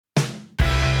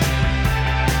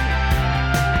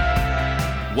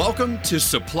Welcome to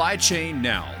Supply Chain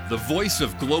Now, the voice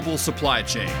of global supply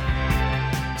chain.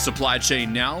 Supply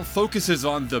Chain Now focuses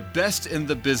on the best in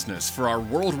the business for our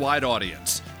worldwide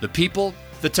audience, the people,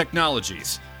 the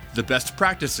technologies, the best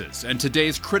practices, and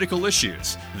today's critical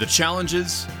issues, the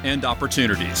challenges and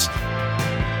opportunities.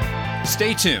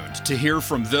 Stay tuned to hear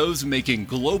from those making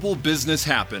global business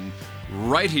happen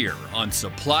right here on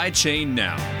Supply Chain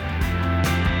Now.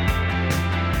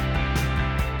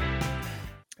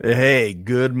 Hey,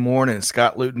 good morning.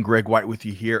 Scott Luton, Greg White with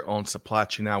you here on Supply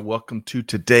Chain Now. Welcome to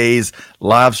today's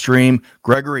live stream.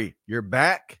 Gregory, you're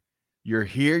back. You're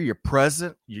here. You're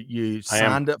present. You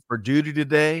signed up for duty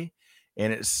today,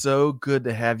 and it's so good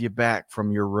to have you back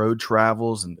from your road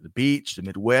travels and the beach, the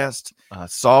Midwest,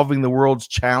 solving the world's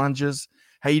challenges.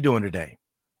 How you doing today?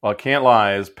 Well, I can't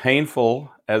lie. As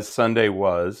painful as Sunday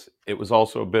was, it was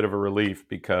also a bit of a relief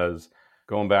because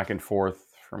going back and forth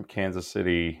from Kansas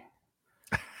City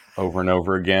over and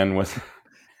over again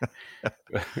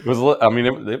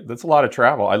that's a lot of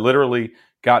travel. I literally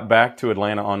got back to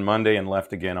Atlanta on Monday and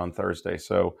left again on Thursday.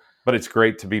 But it's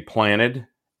great to be planted,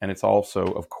 and it's also,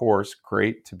 of course,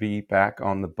 great to be back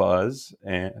on the buzz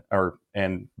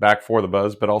and back for the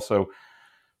buzz, but also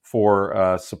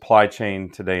for Supply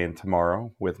Chain today and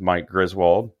tomorrow with Mike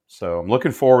Griswold. So I'm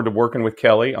looking forward to working with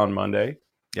Kelly on Monday.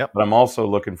 Yep. But I'm also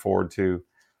looking forward to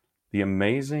the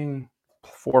amazing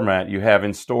format you have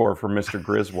in store for Mr.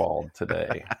 Griswold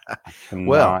today. I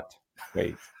cannot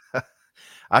wait.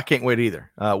 I can't wait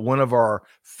either. One of our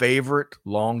favorite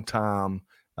longtime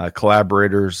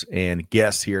collaborators and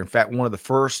guests here. In fact, one of the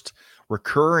first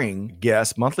recurring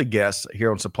guests, monthly guests here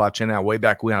on Supply Chain Now, way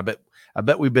back when. I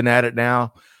bet we've been at it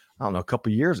now, I don't know, a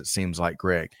couple of years, it seems like,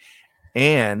 Greg.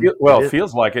 And it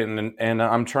feels like it. And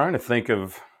I'm trying to think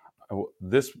of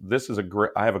this.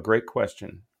 I have a great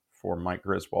question for Mike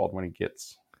Griswold when he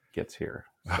gets here.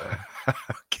 So.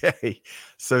 Okay.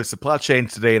 So Supply Chain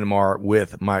today and tomorrow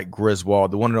with Mike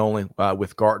Griswold, the one and only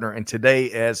with Gartner. And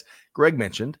today, as Greg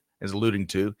mentioned, as alluding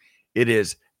to, it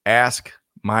is Ask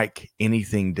Mike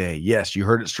Anything Day. Yes, you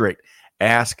heard it straight.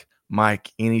 Ask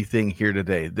Mike Anything here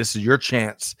today. This is your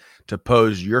chance to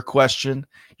pose your question,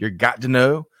 your got to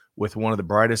know with one of the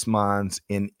brightest minds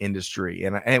in industry.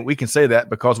 And we can say that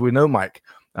because we know Mike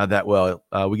that well.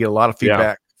 We get a lot of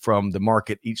feedback from the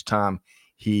market each time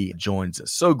he joins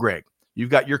us. So, Greg, you've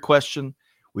got your question.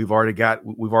 We've already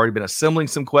been assembling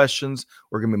some questions.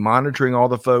 We're going to be monitoring all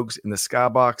the folks in the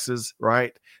skyboxes,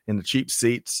 right, in the cheap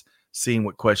seats, seeing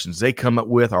what questions they come up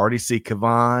with. I already see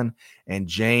Kavan and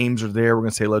James are there. We're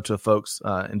going to say hello to the folks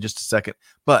in just a second.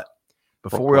 But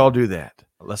before we all do that,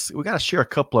 we got to share a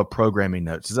couple of programming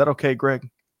notes. Is that okay, Greg?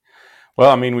 Well,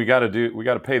 I mean, we got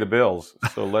to pay the bills,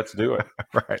 so let's do it.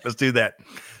 Right, let's do that.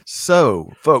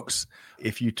 So, folks,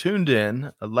 if you tuned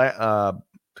in a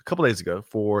couple days ago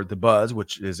for The Buzz,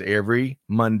 which is every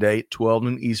Monday, 12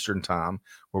 noon Eastern time,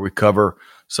 where we cover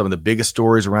some of the biggest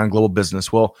stories around global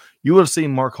business, well, you would have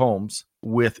seen Mark Holmes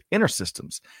with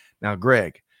InterSystems. Now,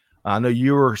 Greg, I know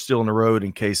you were still on the road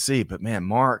in KC, but man,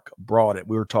 Mark brought it.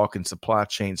 We were talking supply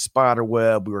chain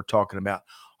spiderweb. We were talking about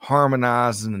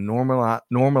harmonizing and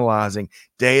normalizing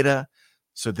data,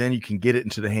 so then you can get it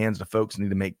into the hands of folks who need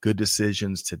to make good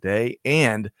decisions today.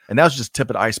 And that was just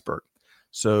tip of the iceberg.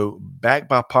 So back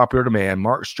by popular demand,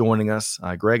 Mark's joining us,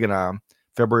 Greg and I,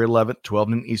 February 11th, 12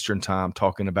 noon Eastern time,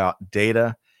 talking about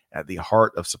data at the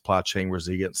heart of supply chain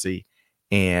resiliency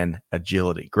and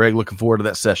agility. Greg, looking forward to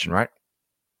that session, right?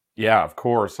 Yeah, of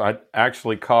course. I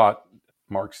actually caught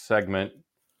Mark's segment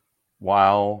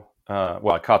I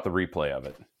caught the replay of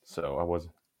it. So I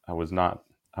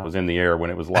was in the air when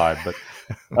it was live, but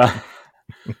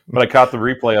I caught the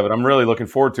replay of it. I'm really looking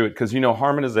forward to it because,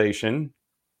 harmonization,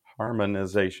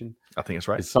 I think it's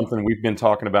right. Is something we've been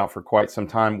talking about for quite some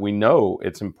time. We know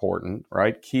it's important,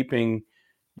 right? Keeping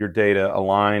your data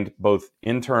aligned both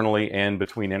internally and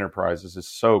between enterprises is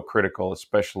so critical,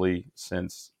 especially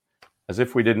since, as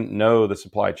if we didn't know the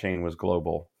supply chain was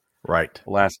global. Right.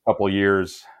 The last couple of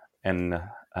years and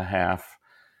a half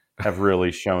have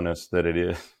really shown us that it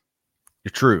is.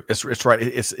 You're true. It's right.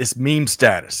 It's meme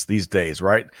status these days,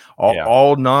 right?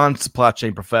 All non-supply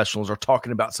chain professionals are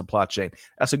talking about supply chain.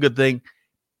 That's a good thing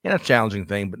and a challenging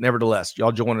thing, but nevertheless,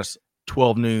 y'all join us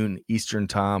 12 noon Eastern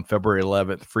time, February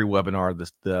 11th, free webinar.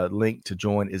 The link to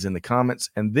join is in the comments.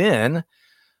 And then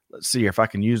let's see if I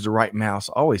can use the right mouse.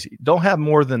 Always don't have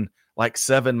more than like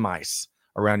 7 mice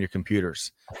around your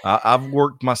computers. I've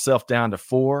worked myself down to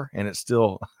 4, and it's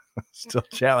still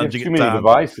challenging. Too many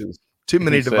devices. Too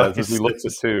many devices. As he looks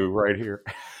at 2 right here.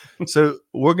 So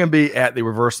we're going to be at the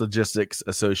Reverse Logistics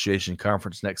Association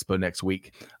Conference and Expo next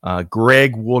week.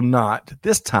 Greg will not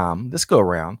this go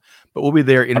around, but we'll be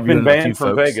there I've interviewing been a few banned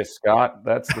from folks. Vegas, Scott.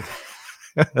 That's the,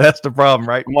 That's the problem,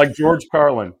 right? I'm like George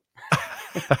Carlin.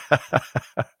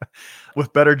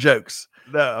 With better jokes.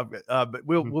 No, but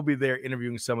we'll be there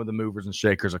interviewing some of the movers and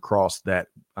shakers across that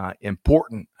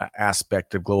important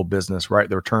aspect of global business, right?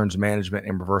 The returns management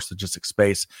and reverse logistics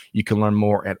space. You can learn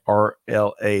more at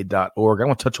rla.org. I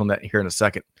want to touch on that here in a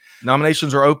second.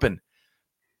 Nominations are open.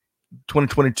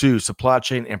 2022 Supply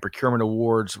Chain and Procurement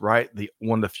Awards, right?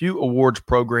 One of the few awards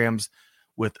programs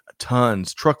with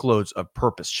tons, truckloads of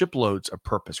purpose, shiploads of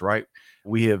purpose, right?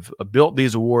 We have built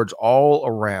these awards all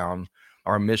around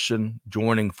our mission,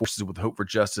 joining forces with Hope for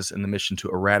Justice in the mission to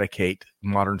eradicate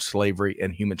modern slavery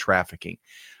and human trafficking.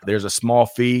 There's a small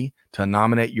fee to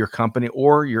nominate your company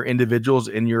or your individuals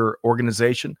in your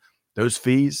organization. Those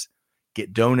fees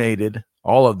get donated,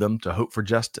 all of them, to Hope for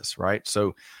Justice, right?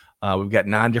 So we've got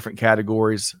 9 different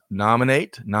categories.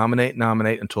 Nominate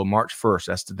until March 1st.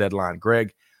 That's the deadline.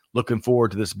 Greg, looking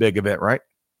forward to this big event, right?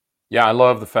 Yeah, I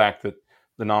love the fact that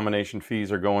the nomination fees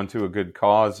are going to a good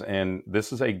cause, and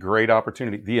this is a great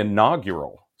opportunity. The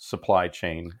inaugural Supply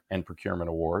Chain and Procurement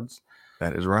Awards.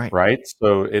 That is right. Right.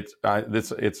 So it's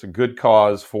a good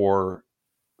cause for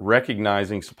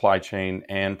recognizing supply chain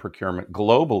and procurement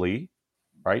globally,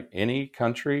 right? Any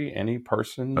country, any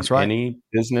person, That's right. any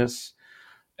business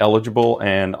eligible,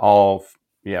 and all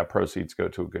proceeds go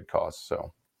to a good cause.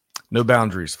 So no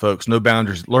boundaries, folks. No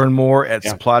boundaries. Learn more at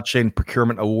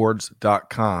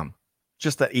supplychainprocurementawards.com.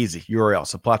 Just that easy. URL,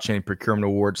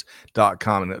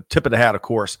 supplychainprocurementawards.com. And a tip of the hat, of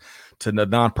course, to the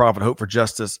nonprofit Hope for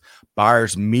Justice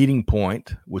Buyers Meeting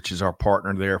Point, which is our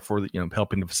partner there for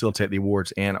helping to facilitate the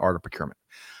awards and art of procurement.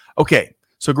 Okay,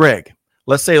 so Greg,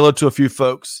 let's say hello to a few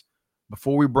folks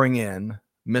before we bring in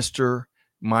Mr.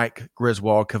 Mike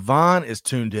Griswold. Kavan is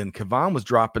tuned in. Kavan was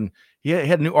dropping. He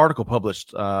had a new article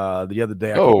published the other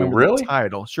day. I can't remember really? The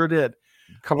title. Sure did.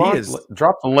 Come on,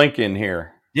 drop the link in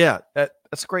here. Yeah,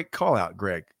 that's a great call out,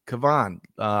 Greg. Kavan,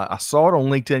 I saw it on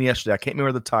LinkedIn yesterday. I can't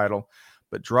remember the title,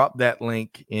 but drop that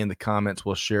link in the comments.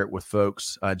 We'll share it with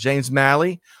folks. James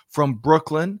Malley from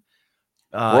Brooklyn.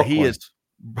 He is,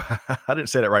 I didn't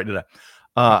say that right, did I?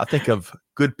 I think of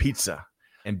good pizza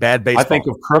and bad baseball. I think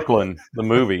of Crooklyn, the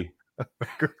movie.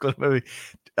 Crooklyn movie.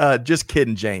 Just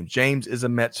kidding, James. James is a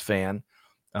Mets fan.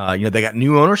 They got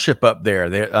new ownership up there.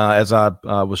 As I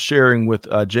was sharing with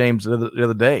James the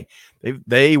other day,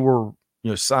 they were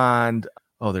signed.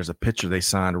 Oh, there's a pitcher they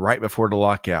signed right before the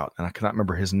lockout, and I cannot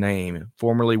remember his name.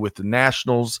 Formerly with the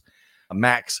Nationals,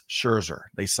 Max Scherzer.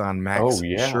 They signed Max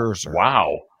Scherzer.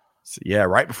 Wow. So,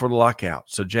 right before the lockout.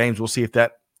 So James, we'll see if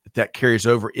that carries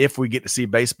over. If we get to see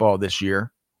baseball this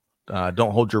year,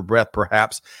 don't hold your breath.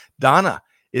 Perhaps Donna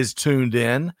is tuned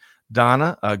in.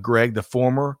 Donna, Greg, the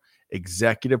former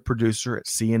executive producer at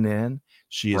CNN.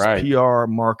 She is PR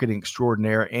marketing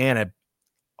extraordinaire and a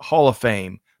Hall of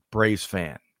Fame Braves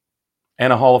fan.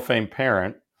 And a Hall of Fame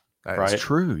parent. That's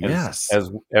true, yes. As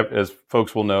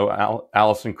folks will know,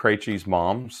 Allison Krejci's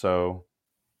mom. So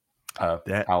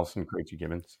Allison Krejci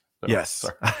Gibbons. So, yes.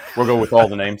 Sorry. We'll go with all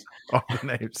the names. All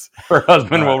the names. Her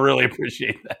husband will really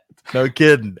appreciate that. No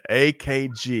kidding.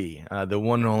 AKG, the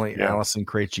one and only Allison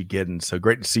Krejci Giddens. So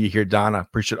great to see you here, Donna.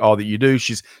 Appreciate all that you do.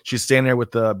 She's standing there with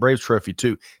the Braves trophy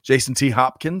too. Jason T.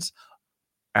 Hopkins,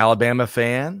 Alabama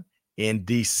fan in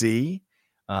DC,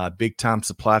 big time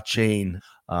supply chain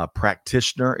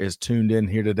practitioner, is tuned in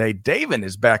here today. David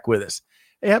is back with us.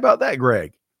 Hey, how about that,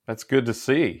 Greg? That's good to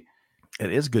see.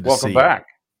 It is good to see. Welcome back.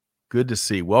 Good to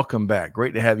see. Welcome back.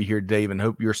 Great to have you here, Dave, and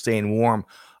hope you're staying warm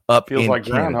up Feels in like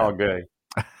Canada. Groundhog Day.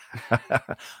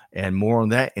 And more on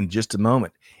that in just a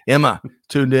moment. Emma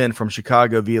tuned in from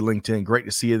Chicago via LinkedIn. Great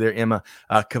to see you there, Emma.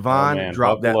 Kavan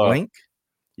dropped that link.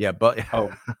 Yeah, but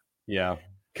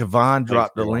Kavan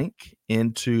dropped the link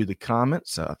into the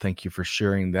comments. Thank you for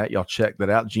sharing that. Y'all check that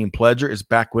out. Gene Pledger is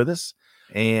back with us.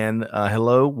 And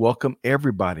hello, welcome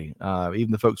everybody.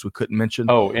 Even the folks we couldn't mention.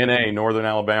 Oh, NA, Northern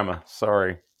Alabama.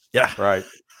 Sorry. Yeah. Right.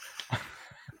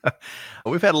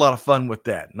 We've had a lot of fun with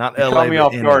that. Not you LA. Caught me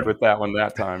off guard with that one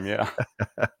that time. Yeah.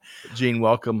 Gene,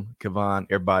 welcome. Kavan,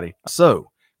 everybody.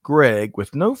 So, Greg,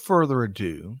 with no further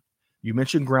ado, you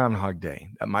mentioned Groundhog Day.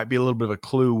 That might be a little bit of a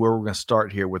clue where we're going to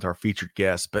start here with our featured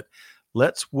guest, but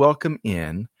let's welcome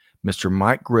in Mr.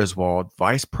 Mike Griswold,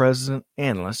 Vice President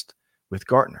Analyst with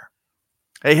Gartner.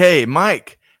 Hey,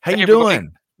 Mike. How you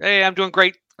doing? Hey, I'm doing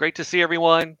great. Great to see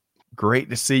everyone. Great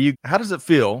to see you. How does it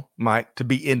feel, Mike, to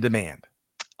be in demand?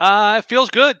 It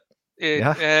feels good.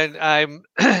 And I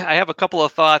have a couple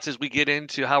of thoughts as we get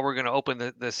into how we're going to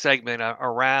open the segment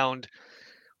around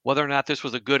whether or not this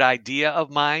was a good idea of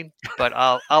mine, but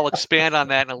I'll expand on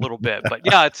that in a little bit. But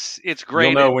yeah, it's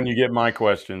great. You'll know when you get my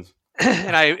questions.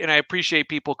 And I appreciate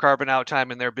people carving out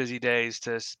time in their busy days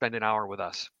to spend an hour with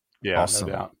us. Yeah, awesome.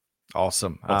 No doubt.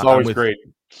 Awesome. It's always great.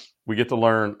 We get to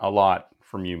learn a lot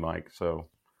from you, Mike. So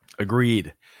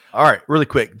agreed. All right, really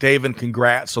quick, David,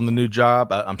 congrats on the new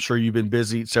job. I'm sure you've been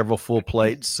busy, several full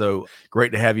plates, so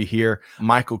great to have you here.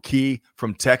 Michael Key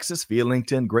from Texas via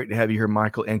LinkedIn, great to have you here,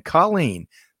 Michael. And Colleen,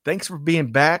 thanks for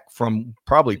being back from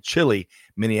probably chilly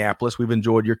Minneapolis. We've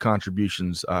enjoyed your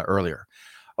contributions earlier.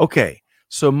 Okay,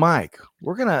 so Mike,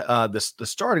 we're gonna the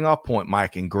starting off point,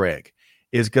 Mike and Greg,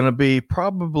 is gonna be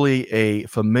probably a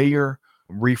familiar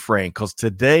refrain because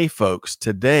today, folks,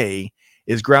 today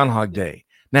is Groundhog Day.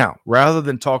 Now, rather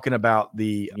than talking about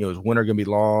the, is winter going to be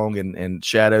long and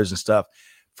shadows and stuff,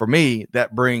 for me,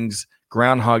 that brings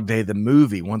Groundhog Day, the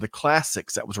movie, one of the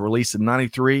classics that was released in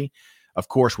 93, of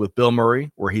course, with Bill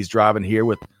Murray, where he's driving here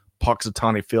with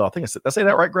Punxsutawney Phil. I think did I say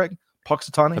that right, Greg?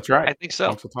 Punxsutawney? That's right. I think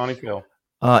so. Punxsutawney Phil.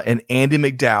 And Andie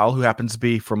MacDowell, who happens to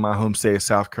be from my home state of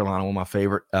South Carolina, one of my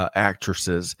favorite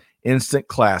actresses. Instant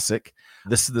classic.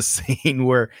 This is the scene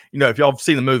where, if y'all have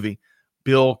seen the movie,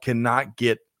 Bill cannot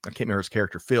get, I can't remember his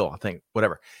character, Phil, I think,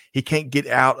 whatever. He can't get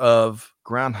out of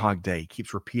Groundhog Day. He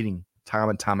keeps repeating time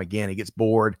and time again. He gets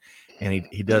bored and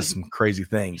he does some crazy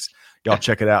things. Y'all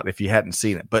check it out if you hadn't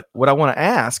seen it. But what I want to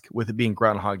ask, with it being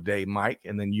Groundhog Day, Mike,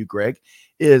 and then you, Greg,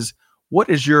 is what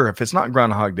is if it's not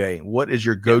Groundhog Day, what is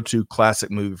your go-to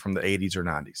classic movie from the 80s or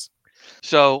 90s?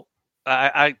 So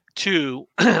I too,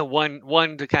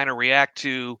 one to kind of react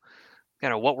to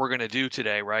kind of what we're going to do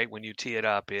today, right? When you tee it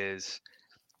up is,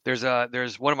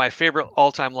 there's one of my favorite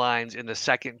all-time lines in the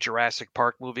second Jurassic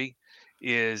Park movie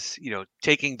is,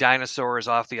 taking dinosaurs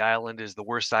off the island is the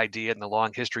worst idea in the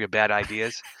long history of bad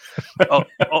ideas.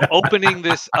 Opening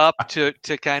this up to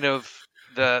kind of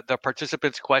the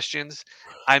participants' questions,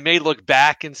 I may look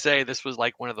back and say this was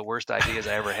like one of the worst ideas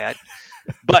I ever had.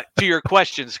 But to your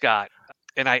question, Scott,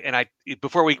 and I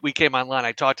before we came online,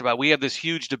 I talked about, we have this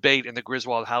huge debate in the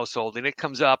Griswold household, and it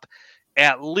comes up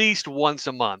at least once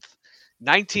a month.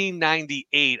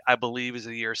 1998, I believe, is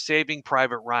the year Saving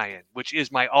Private Ryan, which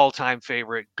is my all-time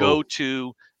favorite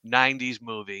go-to 90s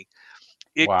movie.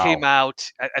 It came out,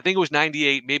 I think it was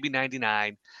 98, maybe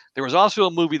 99. There was also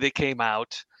a movie that came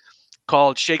out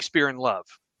called Shakespeare in Love.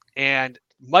 And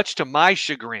much to my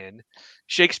chagrin,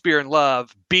 Shakespeare in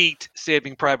Love beat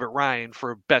Saving Private Ryan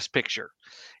for Best Picture.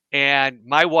 And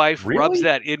my wife rubs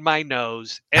that in my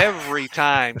nose every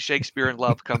time Shakespeare in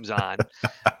Love comes on.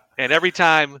 And every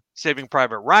time Saving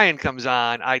Private Ryan comes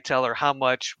on, I tell her how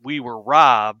much we were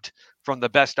robbed from the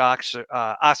Best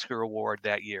Oscar award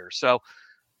that year. So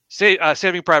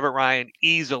Saving Private Ryan,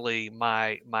 easily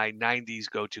my 90s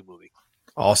go-to movie.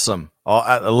 Awesome.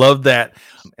 I love that.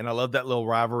 And I love that little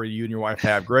rivalry you and your wife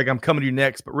have. Greg, I'm coming to you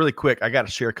next, but really quick, I got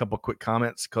to share a couple of quick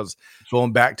comments because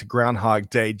going back to Groundhog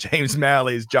Day, James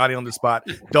Malley's Johnny on the Spot.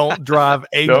 Don't drive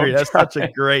angry. That's such a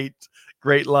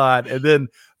great line. And then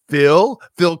Phil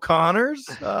Connors,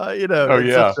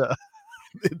 the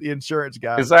insurance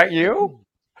guy. Is that you?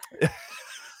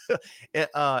 Am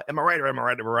I right? Or am I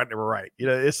right? Am I right? Am I right?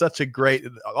 It's such a great,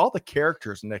 all the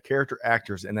characters and the character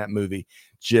actors in that movie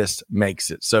just makes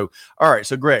it. So, all right.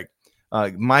 So Greg,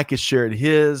 Mike has shared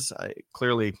his,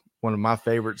 clearly one of my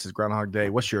favorites is Groundhog Day.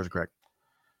 What's yours, Greg?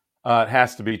 It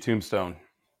has to be Tombstone.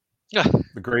 Yeah.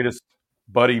 The greatest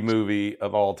buddy movie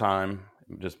of all time,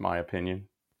 just my opinion.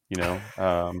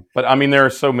 But I mean, there are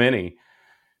so many.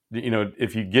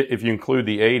 If you include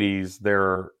the 80s,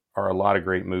 there are a lot of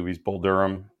great movies. Bull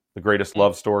Durham, the greatest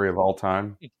love story of all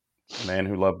time. The man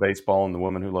who loved baseball and the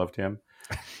woman who loved him.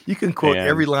 You can quote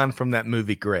every line from that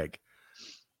movie, Greg.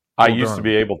 I used to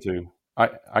be able to.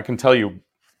 I can tell you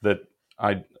that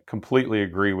I completely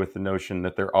agree with the notion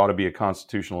that there ought to be a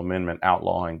constitutional amendment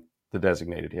outlawing the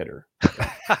designated hitter.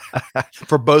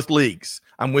 For both leagues.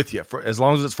 I'm with you. For as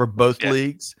long as it's for both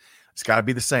leagues, it's got to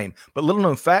be the same. But little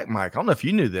known fact, Mike, I don't know if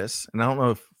you knew this, and I don't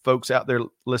know if folks out there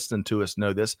listening to us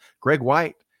know this. Greg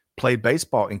White played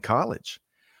baseball in college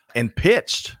and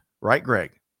pitched, right,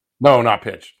 Greg? No, not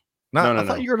pitched. No, I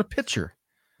thought you were a pitcher.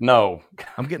 No.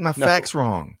 I'm getting my facts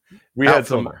wrong. We had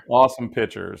some awesome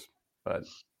pitchers, but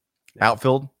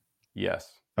outfield?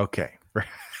 Yes. Okay.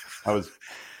 I was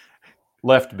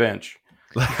left bench.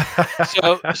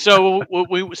 So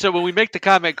when we make the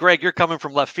comment, Greg, you're coming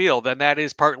from left field, then that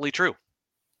is partly true.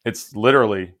 It's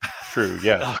literally true.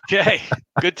 Yes. Okay.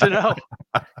 Good to know.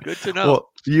 Good to know. Well,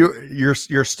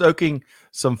 you're stoking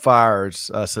some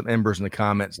fires, some embers in the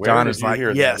comments. Where Don did is you like,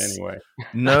 hear yes, that anyway?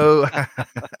 no,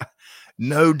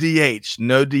 no DH,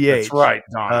 no DH. That's right,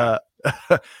 Don.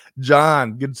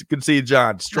 John, good to see you,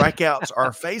 John. Strikeouts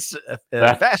are fascist.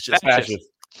 Fascist.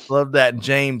 Love that. And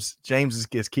James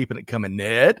is keeping it coming.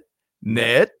 Ned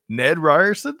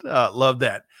Ryerson. Love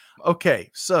that. Okay,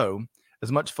 so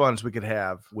as much fun as we could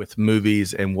have with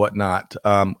movies and whatnot,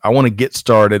 I want to get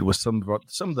started with some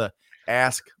of the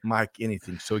Ask Mike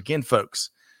Anything. So again,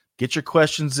 folks, get your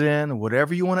questions in,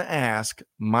 whatever you want to ask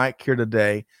Mike here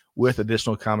today, with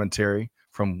additional commentary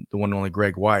from the one and only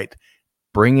Greg White.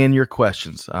 Bring in your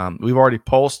questions. We've already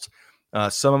pulsed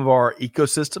some of our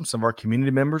ecosystem, some of our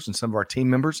community members, and some of our team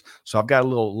members. So I've got a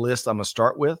little list I'm going to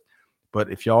start with. But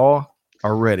if y'all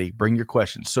are ready, bring your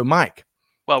questions. So, Mike.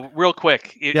 Well, real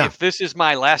quick, if this is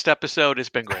my last episode, it's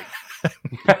been great.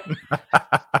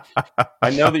 I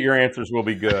know that your answers will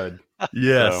be good.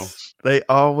 Yes, they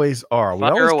always are.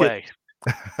 Fire away.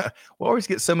 We always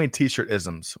get so many T-shirt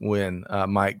isms when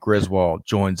Mike Griswold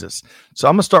joins us. So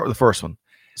I'm going to start with the first one.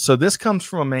 So this comes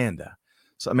from Amanda.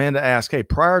 So Amanda asked, hey,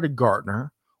 prior to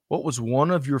Gartner, what was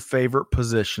one of your favorite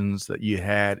positions that you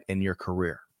had in your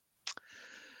career?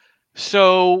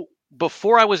 So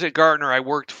before I was at Gartner, I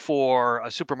worked for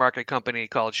a supermarket company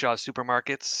called Shaw's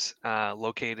Supermarkets,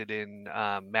 located in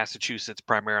Massachusetts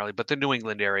primarily, but the New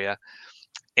England area.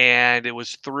 And it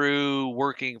was through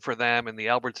working for them and the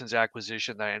Albertsons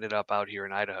acquisition that I ended up out here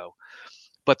in Idaho.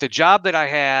 But the job that I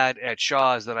had at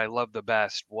Shaw's that I loved the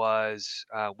best was,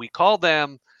 we call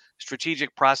them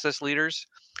strategic process leaders.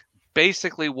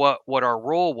 Basically what our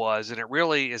role was, and it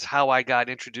really is how I got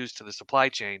introduced to the supply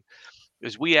chain,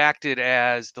 is we acted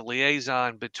as the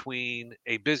liaison between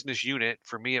a business unit.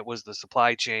 For me, it was the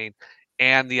supply chain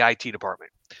and the IT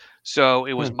department. So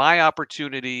it was my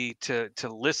opportunity to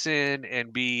listen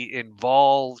and be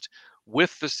involved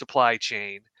with the supply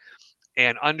chain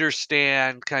and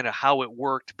understand kind of how it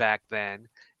worked back then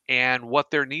and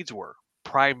what their needs were,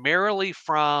 primarily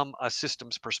from a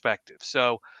systems perspective.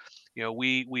 So,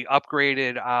 we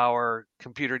upgraded our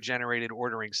computer generated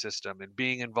ordering system, and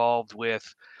being involved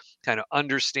with kind of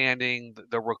understanding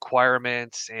the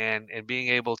requirements and being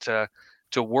able to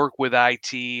work with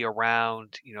IT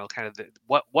around, kind of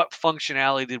what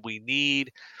functionality did we need.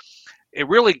 It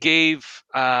really gave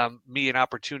me an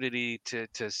opportunity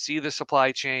to see the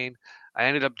supply chain. I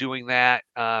ended up doing that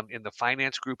in the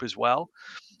finance group as well,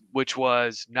 which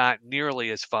was not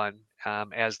nearly as fun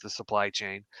as the supply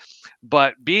chain.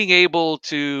 But being able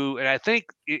to, and I think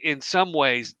in some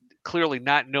ways, clearly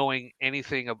not knowing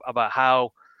anything about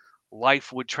how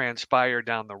life would transpire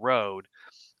down the road,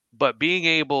 but being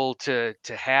able to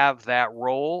have that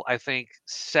role, I think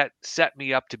set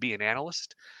me up to be an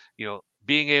analyst.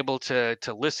 Being able to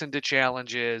listen to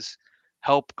challenges,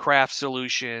 help craft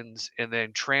solutions, and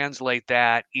then translate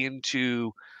that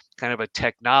into kind of a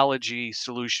technology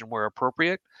solution where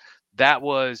appropriate. That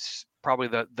was probably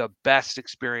the best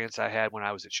experience I had when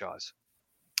I was at Shaw's.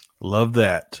 Love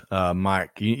that,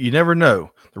 Mike. You never know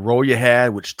the role you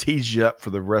had, which tees you up for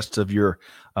the rest of your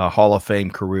Hall of Fame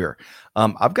career.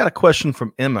 I've got a question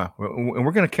from Emma, and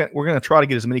we're gonna try to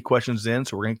get as many questions in,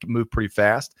 so we're gonna move pretty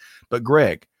fast. But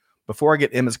Greg, before I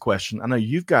get Emma's question, I know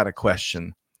you've got a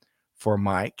question for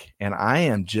Mike, and I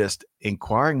am just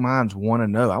inquiring minds want to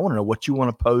know. I want to know what you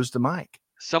want to pose to Mike.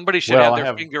 Somebody should have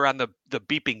their finger on the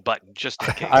beeping button just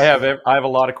in case. I have a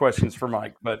lot of questions for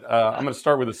Mike, but I'm going to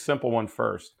start with a simple one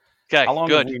first. Okay, how long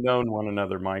have we known one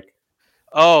another, Mike?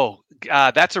 Oh,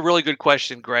 that's a really good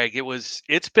question, Greg.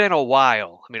 It's been a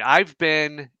while. I mean, I've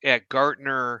been at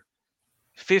Gartner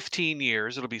 15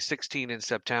 years. It'll be 16 in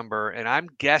September, and I'm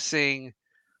guessing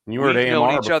you were at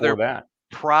AMR before that.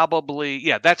 Probably,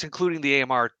 yeah. That's including the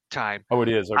AMR time. Oh, it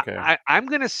is. Okay. I'm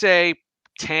going to say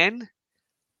 10.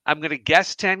 I'm going to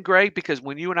guess 10, Greg, because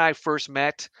when you and I first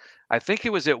met, I think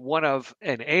it was at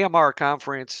an AMR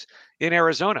conference in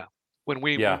Arizona when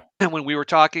we were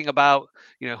talking about,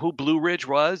 who Blue Ridge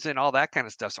was and all that kind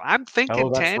of stuff. So I'm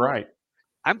thinking 10. That's right.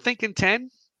 I'm thinking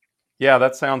 10. Yeah,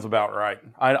 that sounds about right.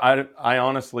 I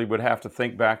honestly would have to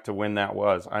think back to when that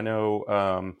was. I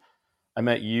know I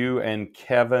met you and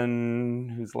Kevin,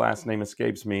 whose last name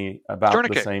escapes me, about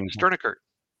the same. Sternikert.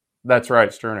 That's right,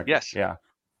 Sternikert. Yes.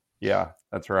 Yeah,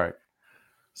 that's right.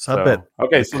 So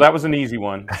that was an easy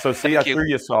one. So see, I threw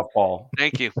you a softball.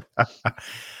 Thank you.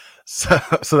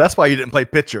 So that's why you didn't play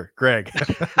pitcher, Greg.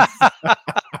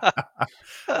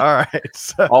 All right.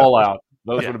 So, all out.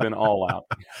 Those would have been all out.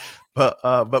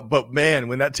 But man,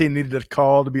 when that team needed a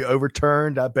call to be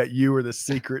overturned, I bet you were the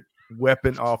secret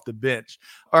weapon off the bench.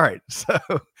 All right. So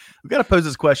we've got to pose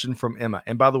this question from Emma.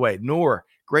 And by the way, Noor,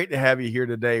 great to have you here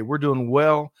today. We're doing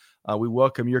well. We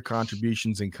welcome your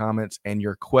contributions and comments and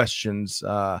your questions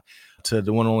to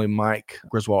the one and only Mike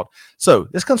Griswold. So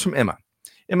this comes from Emma.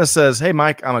 Emma says, hey,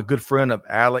 Mike, I'm a good friend of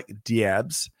Alec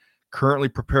Diab's, currently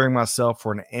preparing myself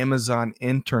for an Amazon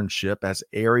internship as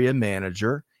area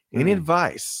manager. Any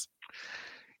advice?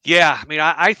 Yeah, I mean,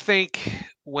 I think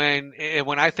when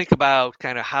I think about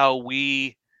kind of how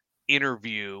we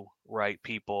interview right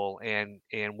people and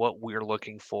what we're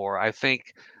looking for, I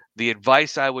think the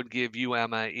advice I would give you,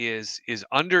 Emma, is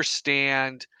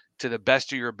understand to the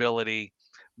best of your ability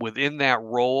within that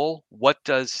role, what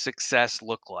does success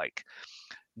look like?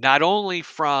 Not only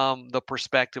from the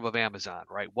perspective of Amazon,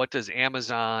 right?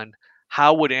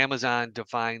 How would Amazon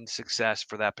define success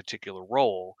for that particular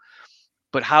role?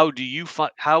 But how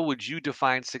would you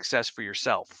define success for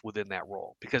yourself within that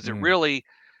role? Because it really,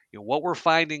 what we're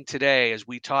finding today as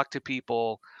we talk to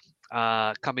people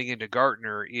coming into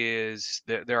Gartner is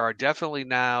that there are definitely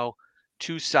now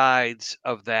two sides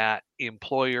of that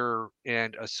employer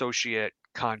and associate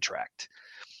contract.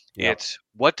 Yep. It's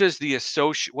what does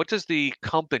the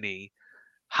company,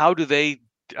 how do they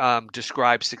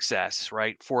describe success,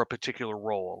 right, for a particular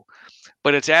role?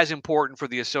 But it's as important for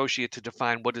the associate to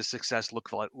define what does success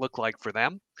look like for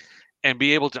them, and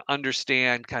be able to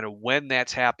understand kind of when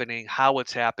that's happening, how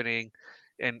it's happening,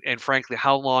 and frankly,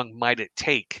 how long might it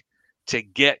take to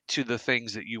get to the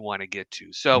things that you want to get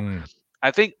to. So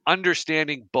I think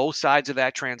understanding both sides of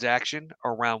that transaction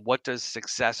around what does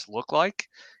success look like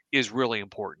is really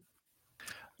important.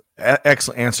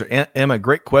 Excellent answer. Emma,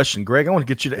 great question. Greg, I want to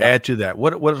get you to add to that.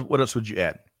 What else would you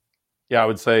add? Yeah, I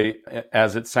would say,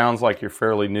 as it sounds like you're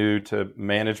fairly new to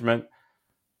management,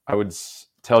 I would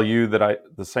tell you that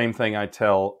the same thing I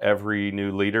tell every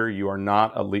new leader: you are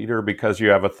not a leader because you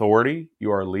have authority.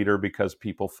 You are a leader because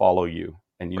people follow you,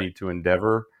 and you need to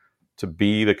endeavor to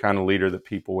be the kind of leader that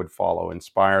people would follow,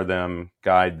 inspire them,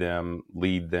 guide them,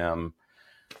 lead them.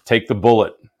 Take the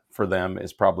bullet for them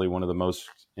is probably one of the most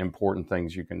important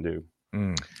things you can do.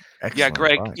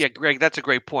 Greg. Advice. Yeah, Greg, that's a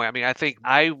great point. I mean, I think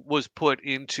I was put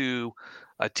into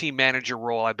a team manager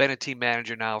role. I've been a team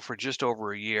manager now for just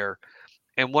over a year.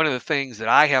 And one of the things that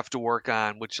I have to work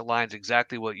on, which aligns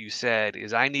exactly what you said,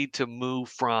 is I need to move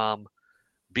from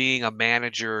being a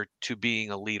manager to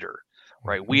being a leader,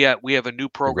 right? We have a new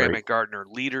program at Gartner,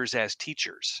 Leaders as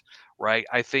Teachers, right?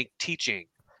 I think teaching,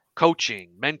 coaching,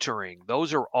 mentoring,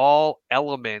 those are all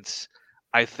elements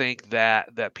I think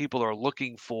that people are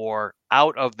looking for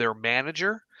out of their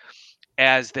manager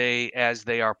as they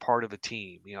are part of a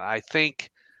team. I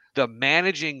think the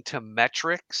managing to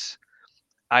metrics,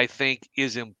 I think,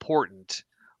 is important,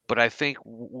 but I think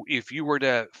if you were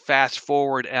to fast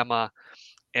forward, Emma,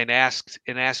 and ask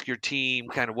your team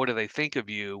kind of what do they think of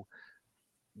you,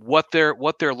 what they're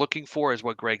looking for is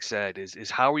what Greg said,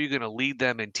 is how are you going to lead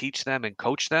them and teach them and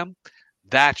coach them?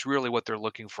 That's really what they're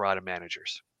looking for out of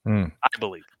managers, I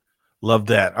believe. Love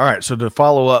that. All right. So to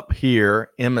follow up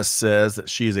here, Emma says that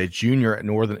she is a junior at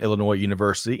Northern Illinois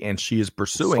University, and she is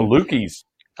pursuing Salukis.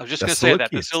 I was just going to say that,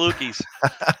 the Salukis.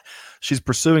 She's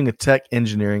pursuing a tech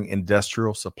engineering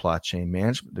industrial supply chain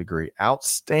management degree.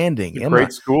 Outstanding. It's a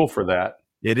great school for that.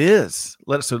 It is.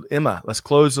 Emma, let's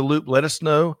close the loop. Let us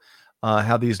know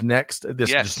how this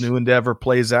new endeavor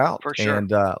plays out. For sure.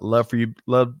 And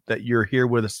love that you're here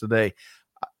with us today.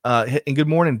 And good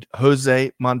morning,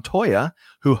 Jose Montoya,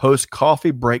 who hosts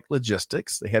Coffee Break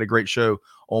Logistics. They had a great show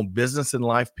on business and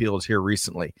life peels here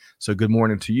recently. So good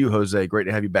morning to you, Jose. Great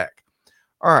to have you back.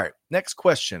 All right. Next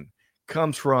question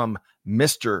comes from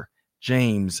Mr.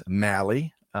 James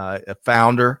Malley, a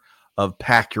founder of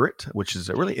Pacurate, which is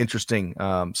a really interesting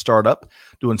startup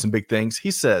doing some big things. He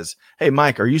says, hey,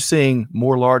 Mike, are you seeing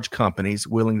more large companies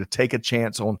willing to take a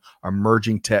chance on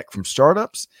emerging tech from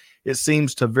startups? It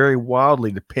seems to vary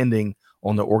wildly depending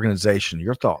on the organization.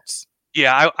 Your thoughts?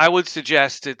 Yeah, I would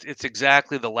suggest it's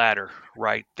exactly the latter,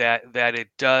 right? That it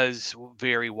does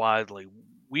vary widely.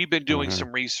 We've been doing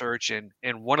some research, and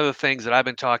one of the things that I've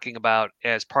been talking about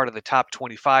as part of the top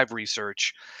 25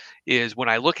 research is when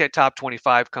I look at top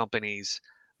 25 companies,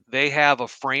 they have a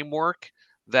framework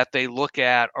that they look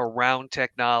at around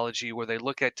technology, where they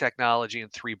look at technology in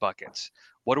three buckets.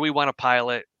 What do we want to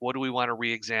pilot? What do we want to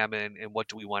re-examine? And what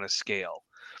do we want to scale?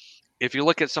 If you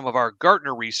look at some of our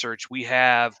Gartner research, we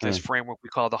have this framework we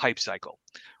call the hype cycle,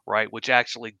 right? Which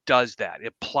actually does that.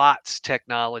 It plots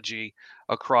technology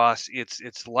across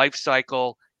its life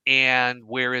cycle and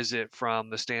where is it from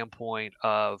the standpoint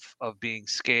of being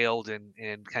scaled and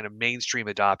kind of mainstream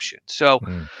adoption. So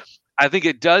I think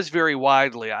it does vary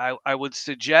widely. I would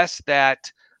suggest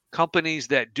that companies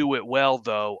that do it well,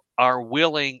 though, are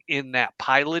willing in that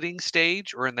piloting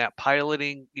stage or in that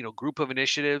piloting, group of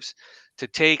initiatives to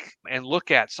take and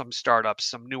look at some startups,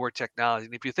 some newer technology.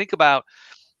 And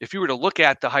if you were to look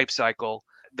at the hype cycle,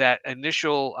 that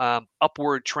initial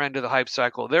upward trend of the hype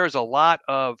cycle, there's a lot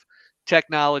of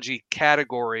technology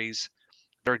categories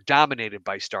that are dominated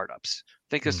by startups.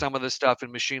 Think of some of the stuff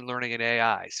in machine learning and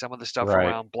AI, some of the stuff Right.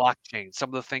 around blockchain, some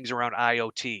of the things around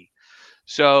IoT.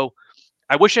 So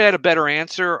I wish I had a better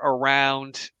answer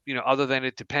around, other than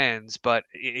it depends, but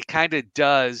it kind of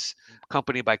does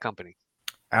company by company.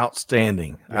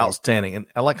 Outstanding. Yeah. Outstanding. And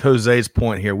I like Jose's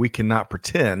point here. We cannot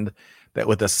pretend that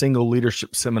with a single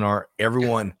leadership seminar,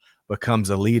 everyone becomes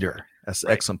a leader. That's an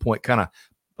Right. excellent point. Kind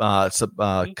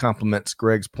of complements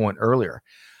Greg's point earlier.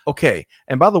 Okay.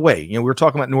 And by the way, we were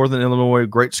talking about Northern Illinois,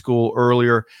 great school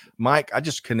earlier. Mike, I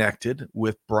just connected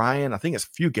with Brian. I think it's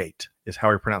Fugate is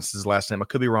how he pronounces his last name. I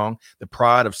could be wrong. The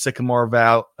pride of Sycamore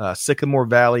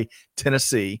Valley,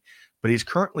 Tennessee. But he's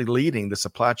currently leading the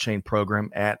supply chain program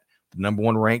at the number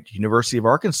one ranked University of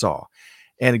Arkansas.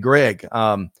 And Greg,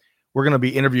 we're going to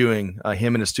be interviewing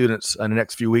him and his students in the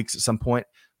next few weeks at some point.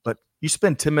 But you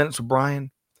spend 10 minutes with Brian.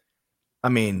 I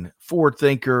mean, forward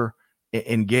thinker,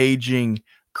 engaging,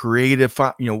 creative,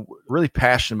 really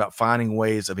passionate about finding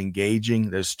ways of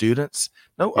engaging those students.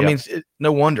 No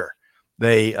wonder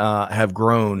they have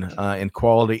grown in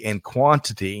quality and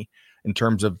quantity in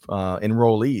terms of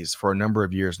enrollees for a number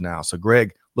of years now. So,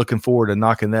 Greg, looking forward to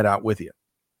knocking that out with you.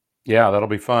 Yeah, that'll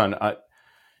be fun.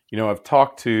 I've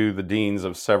talked to the deans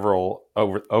of several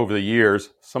over the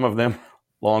years. Some of them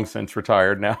long since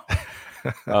retired now.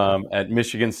 At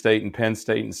Michigan State and Penn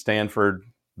State and Stanford,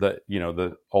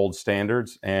 the old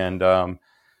standards, and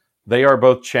they are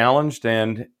both challenged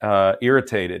and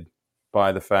irritated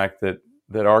by the fact that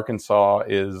Arkansas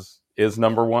is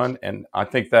number one, and I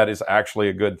think that is actually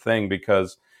a good thing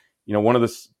because one of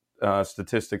the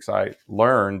statistics I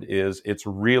learned is it's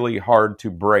really hard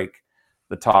to break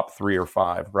the top 3 or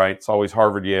 5. Right? It's always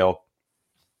Harvard, Yale,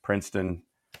 Princeton.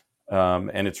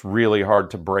 And it's really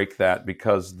hard to break that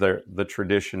because the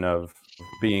tradition of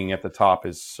being at the top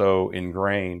is so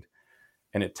ingrained,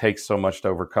 and it takes so much to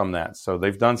overcome that. So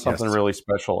they've done something really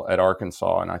special at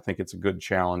Arkansas, and I think it's a good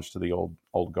challenge to the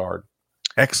old guard.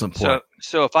 Excellent point.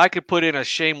 So if I could put in a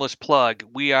shameless plug,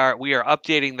 we are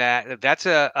updating that. That's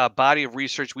a body of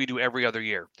research we do every other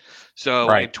year. So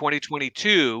in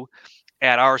 2022,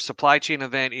 at our supply chain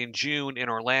event in June in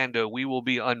Orlando, we will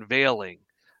be unveiling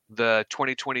the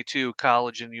 2022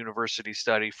 college and university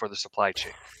study for the supply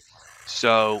chain.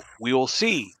 So we will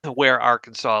see where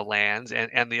Arkansas lands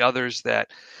and the others the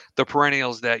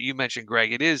perennials that you mentioned,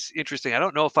 Greg. It is interesting. I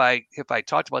don't know if I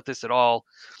talked about this at all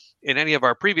in any of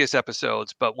our previous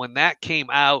episodes, but when that came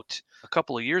out a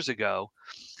couple of years ago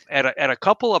at a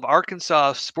couple of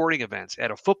Arkansas sporting events,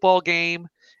 at a football game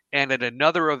and at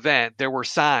another event, there were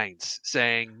signs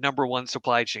saying number one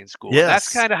supply chain school. Yes. And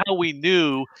that's kind of how we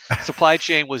knew supply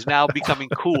chain was now becoming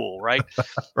cool, right?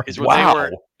 Is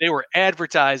when they were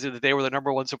advertising that they were the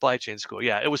number one supply chain school.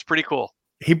 Yeah, it was pretty cool.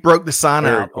 He broke the sign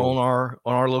out on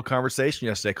our little conversation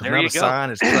yesterday, because now the sign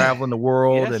is traveling the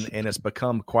world and it's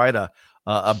become quite a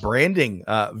branding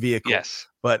vehicle. Yes.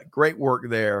 But great work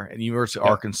there at the University of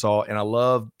Arkansas. And I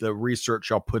love the research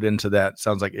y'all put into that.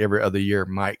 Sounds like every other year,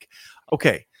 Mike.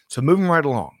 Okay. So moving right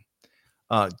along,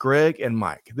 Greg and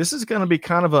Mike, this is going to be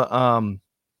kind of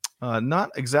a not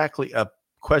exactly a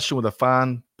question with a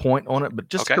fine point on it, but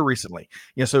just here recently,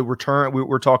 so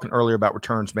we're talking earlier about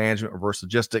returns management, reverse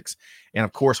logistics. And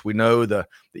of course we know the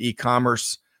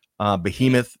e-commerce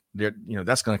behemoth,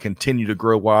 that's going to continue to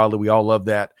grow wildly. We all love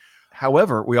that.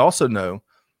 However, we also know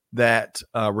that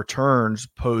returns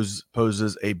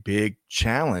poses a big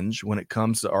challenge when it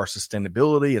comes to our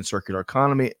sustainability and circular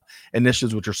economy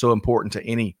initiatives, which are so important to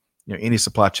any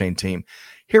supply chain team.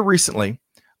 Here recently,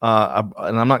 and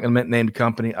I'm not going to name the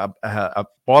company, I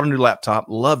bought a new laptop,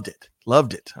 loved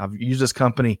it. I've used this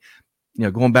company,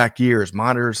 going back years,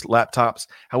 monitors, laptops.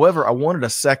 However, I wanted a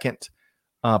second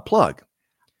plug.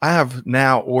 I have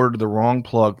now ordered the wrong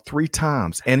plug 3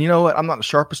 times, and you know what? I'm not the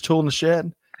sharpest tool in the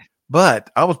shed. But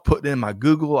I was putting in my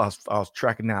Google. I was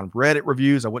tracking down Reddit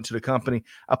reviews. I went to the company.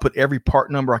 I put every part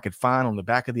number I could find on the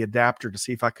back of the adapter to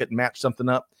see if I couldn't match something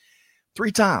up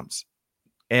 3 times.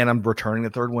 And I'm returning the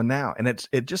third one now. And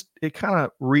it kind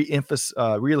of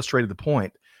re-illustrated the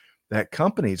point that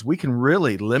companies, we can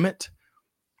really limit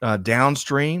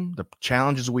downstream the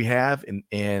challenges we have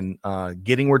in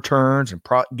getting returns and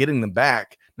getting them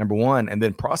back, number one, and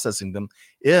then processing them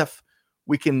if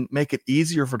we can make it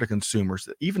easier for the consumers,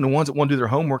 even the ones that want to do their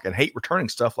homework and hate returning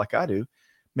stuff like I do,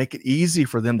 make it easy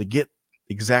for them to get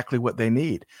exactly what they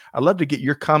need. I'd love to get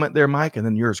your comment there, Mike, and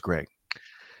then yours, Greg.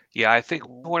 Yeah, I think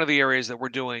one of the areas that we're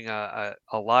doing a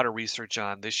lot of research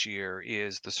on this year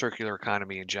is the circular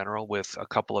economy in general with a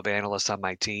couple of analysts on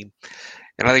my team.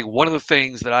 And I think one of the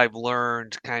things that I've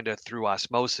learned kind of through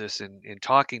osmosis in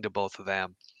talking to both of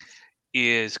them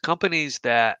is companies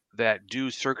that do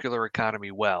circular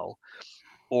economy well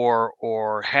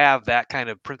or have that kind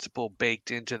of principle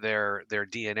baked into their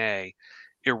DNA,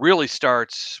 it really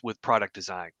starts with product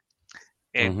design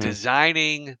and Hmm.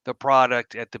 designing the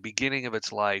product at the beginning of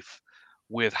its life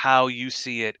with how you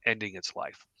see it ending its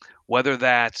life. Whether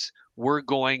that's we're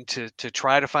going to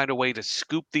try to find a way to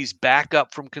scoop these back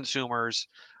up from consumers,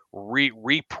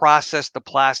 reprocess the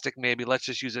plastic, maybe let's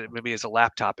just use it maybe as a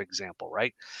laptop example,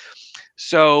 right?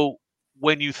 So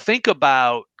when you think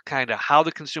about kind of how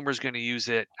the consumer is going to use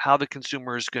it, how the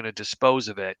consumer is going to dispose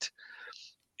of it,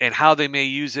 and how they may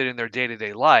use it in their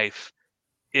day-to-day life,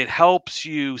 it helps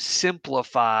you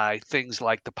simplify things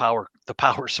like the power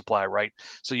supply, right?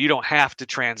 So you don't have to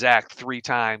transact 3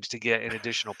 times to get an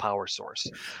additional power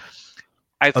source.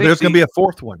 I Oh, think there's going to be a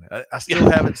fourth one. I still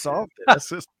haven't solved it. That's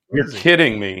just You're crazy.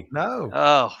 kidding me. No.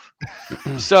 Oh,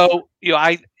 so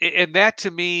and that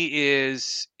to me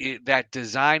is that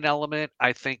design element.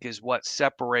 I think is what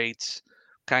separates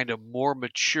kind of more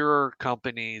mature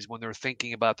companies when they're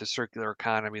thinking about the circular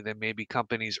economy than maybe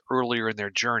companies earlier in their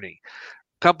journey.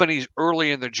 Companies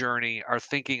early in the journey are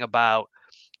thinking about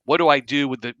what do I do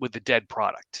with the dead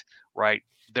product, right?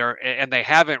 And they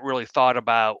haven't really thought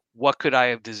about what could I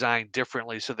have designed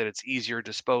differently so that it's easier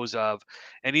to dispose of.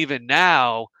 And even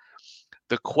now,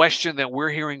 the question that we're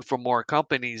hearing from more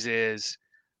companies is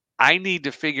I need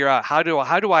to figure out how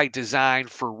do I design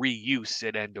for reuse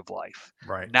at end of life,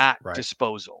 Right. not Right.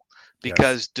 disposal. Yes.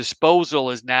 Because disposal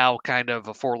is now kind of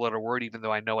a 4-letter word, even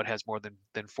though I know it has more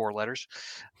than 4 letters,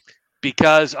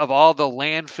 because of all the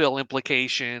landfill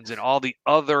implications and all the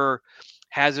other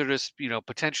hazardous,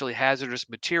 potentially hazardous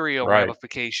material Right.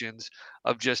 ramifications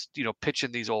of just,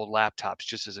 pitching these old laptops,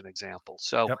 just as an example.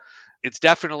 So Yep. it's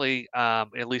definitely,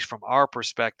 at least from our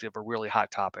perspective, a really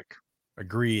hot topic.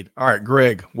 Agreed. All right,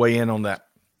 Greg, weigh in on that.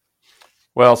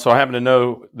 Well, so I happen to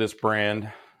know this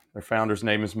brand. Their founder's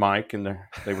name is Mike, and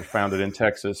they were founded in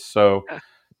Texas. So,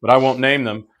 but I won't name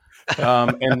them.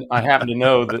 And I happen to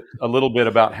know that a little bit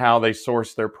about how they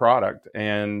source their product,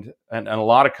 and a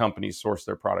lot of companies source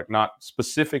their product, not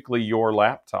specifically your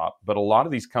laptop, but a lot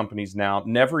of these companies now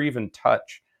never even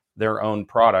touch their own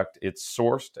product. It's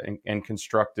sourced and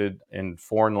constructed in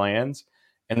foreign lands,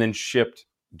 and then shipped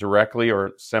directly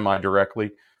or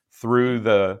semi-directly through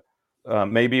the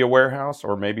maybe a warehouse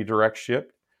or maybe direct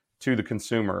shipped to the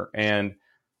consumer. And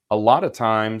a lot of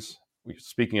times,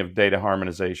 speaking of data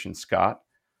harmonization, Scott,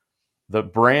 the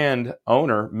brand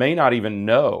owner may not even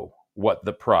know what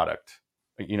the product,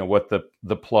 what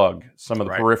the plug, some of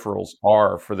the Right. peripherals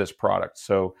are for this product.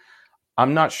 So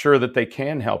I'm not sure that they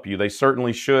can help you. They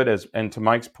certainly should, and to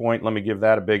Mike's point, let me give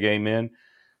that a big amen.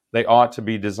 They ought to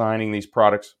be designing these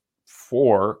products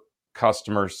for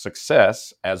customer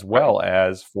success as well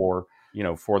as for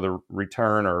the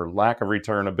return or lack of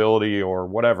returnability or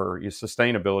whatever,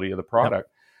 sustainability of the product.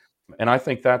 And I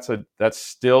think that's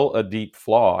still a deep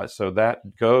flaw. So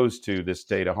that goes to this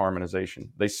data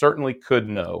harmonization. They certainly could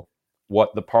know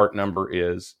what the part number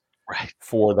is Right.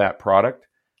 for that product.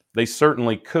 They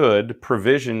certainly could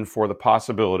provision for the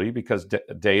possibility, because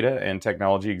data and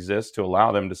technology exists to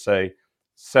allow them to say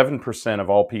 7% of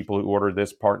all people who order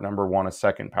this part number want a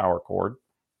second power cord.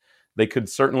 They could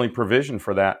certainly provision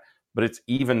for that. But it's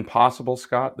even possible,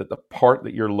 Scott, that the part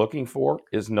that you're looking for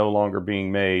is no longer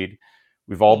being made.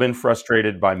 We've all been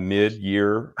frustrated by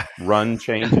mid-year run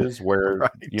changes where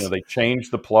Right. they change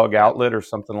the plug outlet or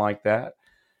something like that.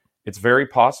 It's very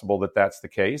possible that that's the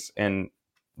case, and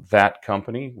that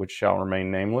company, which shall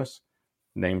remain nameless,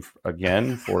 named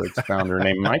again for its founder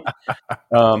named Mike,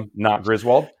 not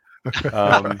Griswold.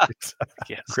 Yes.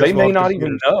 They may Griswold not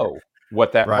even Computers. know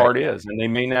what that Right. part is, and they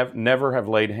may never have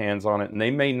laid hands on it, and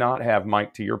they may not have,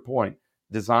 Mike, to your point,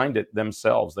 designed it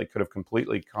themselves. They could have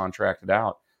completely contracted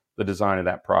out the design of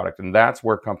that product, and that's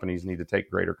where companies need to take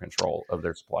greater control of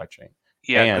their supply chain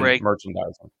Yeah, and Greg.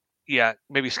 merchandising. Yeah,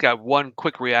 maybe Scott, one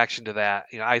quick reaction to that.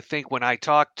 I think when I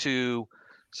talk to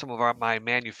some of my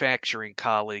manufacturing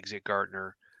colleagues at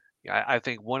Gartner, I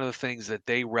think one of the things that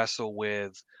they wrestle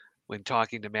with when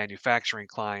talking to manufacturing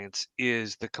clients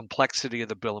is the complexity of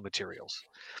the bill of materials.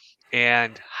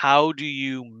 And how do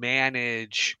you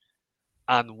manage,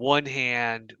 on one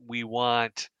hand, we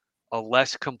want a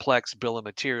less complex bill of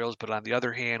materials, but on the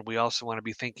other hand, we also want to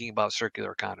be thinking about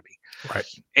circular economy. Right.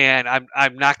 And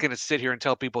I'm not going to sit here and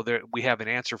tell people that we have an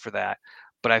answer for that,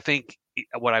 but I think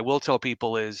what I will tell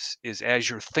people is as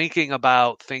you're thinking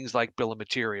about things like bill of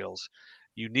materials,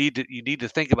 you need to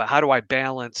think about, how do I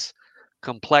balance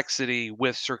complexity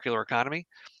with circular economy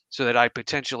so that I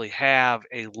potentially have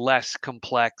a less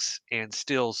complex and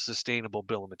still sustainable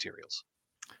bill of materials.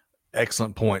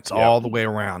 Excellent points Yeah. all the way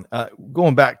around.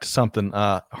 Going back to something,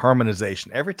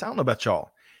 harmonization. Every time, I don't know about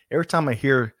y'all, every time I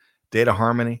hear data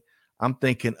harmony, I'm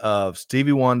thinking of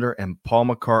Stevie Wonder and Paul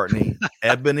McCartney,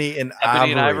 Ebony and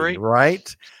Ebony and Ivory, Ivory?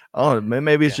 right? Oh,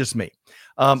 maybe it's Yeah. just me.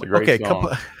 It's a great Okay,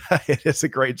 song. it is a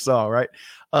great song, right?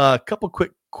 A couple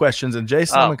quick questions, and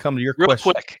Jason, I'm Oh, gonna come to your real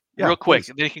question. quick, Yeah, real quick, please.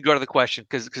 and then you can go to the question,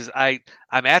 because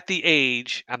I'm at the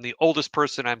age, I'm the oldest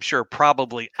person, I'm sure,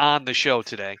 probably on the show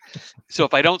today. So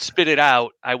if I don't spit it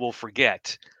out, I will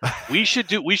forget. We should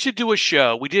do a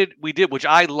show. We did, which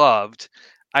I loved.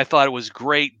 I thought it was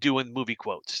great doing movie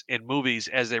quotes in movies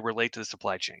as they relate to the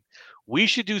supply chain. We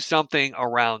should do something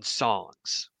around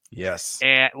songs, Yes.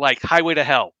 and like Highway to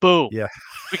Hell. Boom. Yeah.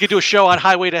 We could do a show on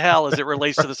Highway to Hell as it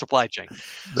relates to the supply chain.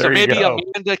 So There you maybe go.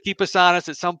 Amanda, keep us honest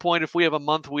at some point. If we have a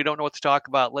month we don't know what to talk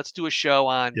about, let's do a show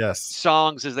on Yes.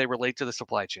 songs as they relate to the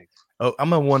supply chain. Oh, I'm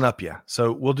gonna one up you.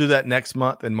 So we'll do that next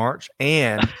month in March.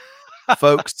 And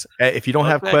folks, if you don't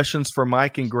have Okay. questions for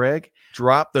Mike and Greg,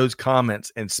 drop those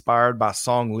comments inspired by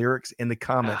song lyrics in the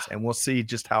comments, and we'll see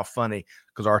just how funny,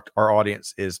 because our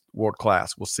audience is world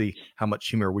class. We'll see how much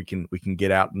humor we can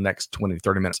get out in the next 20,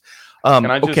 30 minutes.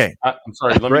 Can I just, okay. I'm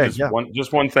sorry. Let Greg, me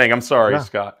just one thing. I'm sorry, Yeah.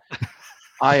 Scott.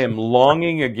 I am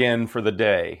longing again for the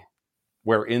day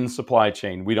where in supply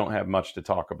chain we don't have much to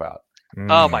talk about.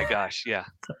 Oh my gosh, yeah.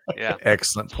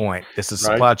 Excellent point. It's the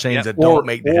Right? supply chains Yep. that don't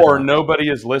make the or headlines. nobody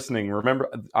is listening.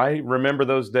 I remember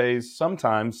those days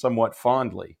sometimes somewhat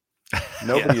fondly.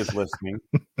 Nobody is listening,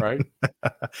 right?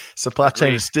 Supply chain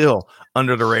Agreed. is still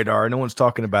under the radar. No one's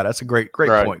talking about it. That's a great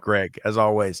Right. point, Greg, as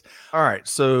always. All right.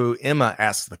 So Emma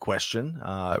asks the question,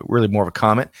 really more of a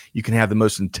comment. You can have the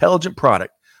most intelligent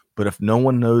product, but if no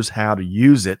one knows how to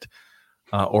use it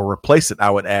or replace it, I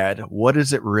would add, what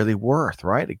is it really worth,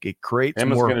 right? It creates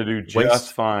Emma's more going to do just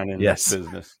waste. fine in Yes. this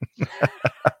business.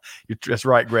 That's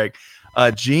right, Greg.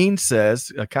 Gene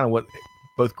says kind of what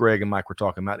both Greg and Mike were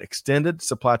talking about. Extended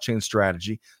supply chain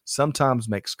strategy sometimes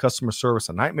makes customer service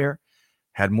a nightmare.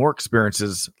 Had more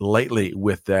experiences lately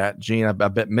with that. Gene, I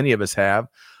bet many of us have.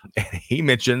 And he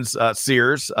mentions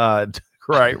Sears,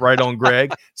 right on,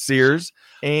 Greg, Sears.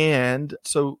 And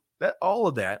so that all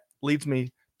of that leads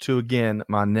me to, again,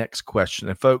 my next question.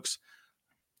 And folks,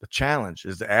 the challenge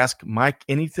is to ask Mike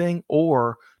anything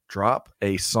or drop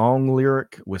a song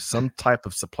lyric with some type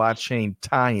of supply chain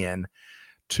tie-in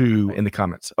in the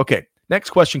comments. Okay,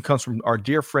 next question comes from our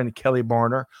dear friend Kelly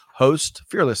Barner,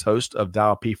 fearless host of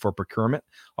Dial P for Procurement,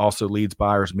 also leads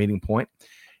Buyers Meeting Point.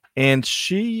 And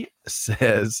she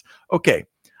says, okay,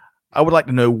 I would like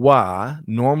to know why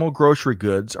normal grocery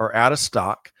goods are out of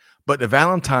stock, but the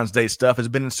Valentine's Day stuff has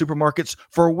been in supermarkets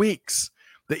for weeks.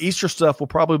 The Easter stuff will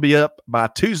probably be up by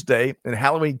Tuesday, and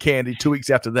Halloween candy 2 weeks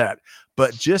after that.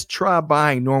 But just try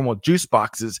buying normal juice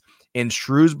boxes in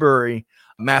Shrewsbury,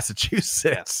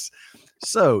 Massachusetts.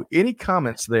 So, any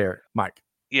comments there, Mike?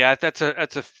 Yeah, that's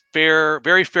a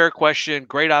very fair question.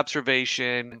 Great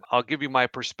observation. I'll give you my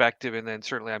perspective, and then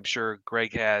certainly I'm sure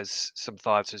Greg has some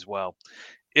thoughts as well.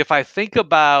 If I think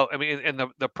about, I mean, and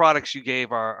the products you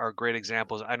gave are great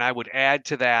examples, and I would add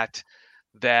to that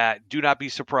do not be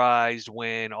surprised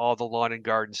when all the lawn and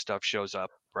garden stuff shows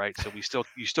up, right? So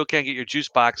you still can't get your juice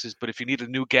boxes, but if you need a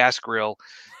new gas grill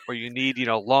or you need,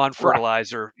 lawn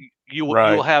fertilizer, you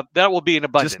will have, that will be in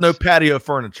abundance. Just no patio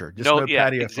furniture.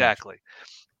 Patio exactly.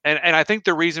 Furniture. And I think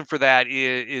the reason for that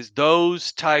is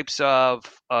those types of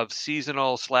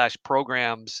seasonal /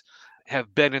 programs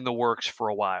have been in the works for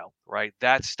a while, right?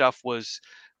 That stuff was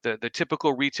the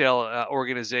typical retail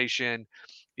organization,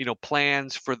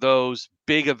 plans for those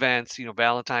big events,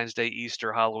 Valentine's Day,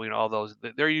 Easter, Halloween, all those,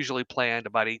 they're usually planned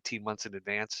about 18 months in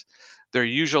advance. They're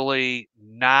usually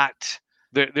not,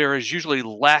 there is usually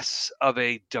less of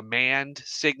a demand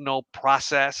signal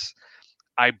process.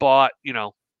 I bought,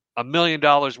 $1 million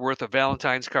worth of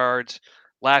Valentine's cards.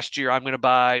 Last year, I'm going to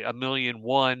buy 1.1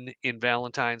 million in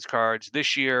Valentine's cards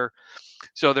this year.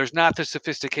 So there's not the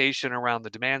sophistication around the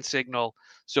demand signal.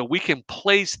 So we can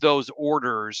place those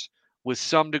orders with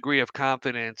some degree of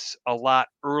confidence a lot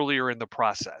earlier in the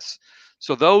process.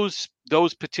 So those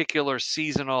particular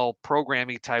seasonal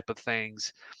programming type of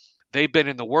things, they've been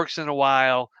in the works in a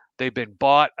while. They've been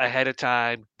bought ahead of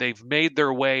time. They've made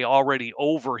their way already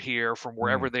over here from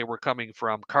wherever they were coming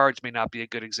from. Cards may not be a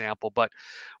good example, but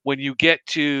when you get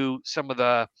to some of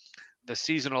the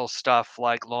seasonal stuff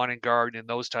like lawn and garden and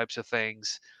those types of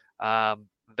things,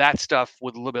 that stuff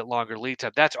with a little bit longer lead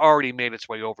time, that's already made its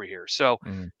way over here. So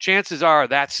Mm. chances are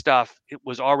that stuff, it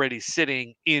was already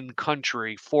sitting in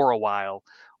country for a while,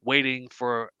 waiting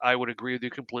for, I would agree with you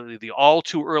completely, the all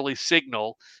too early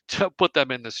signal to put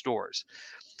them in the stores.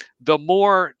 The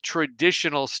more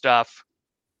traditional stuff,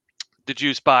 the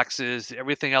juice boxes,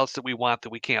 everything else that we want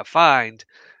that we can't find,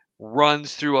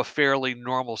 runs through a fairly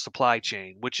normal supply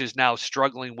chain, which is now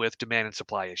struggling with demand and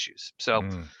supply issues. So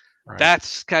Right.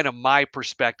 that's kind of my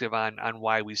perspective on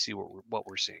why we see what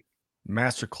we're seeing.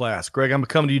 Master class. Greg, I'm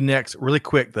coming to you next. Really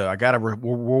quick, though. I got a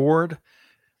reward.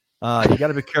 You got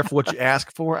to be careful what you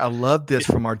ask for. I love this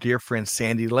from our dear friend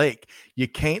Sandy Lake. You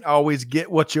can't always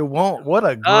get what you want. What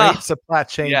a great supply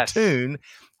chain yes. tune.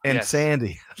 And Yes.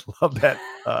 Sandy, I love that.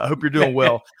 I hope you're doing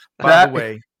well. By the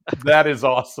way, that is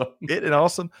awesome. Isn't it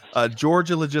awesome?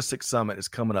 Georgia Logistics Summit is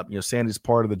coming up. You know, Sandy's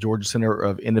part of the Georgia Center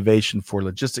of Innovation for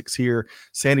Logistics here.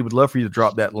 Sandy, would love for you to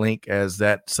drop that link as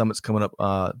that summit's coming up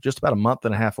just about a month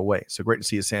and a half away. So great to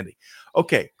see you, Sandy.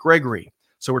 Okay, Gregory.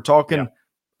 So we're talking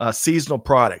seasonal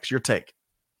products. Your take?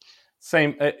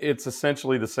 Same. It's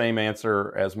essentially the same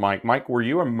answer as Mike. Mike, were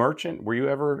you a merchant? Were you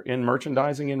ever in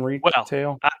merchandising in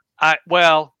retail?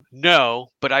 Well, no,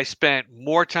 but I spent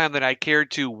more time than I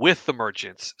cared to with the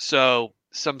merchants. So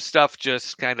some stuff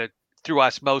just kind of through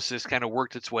osmosis kind of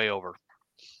worked its way over.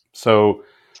 So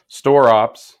store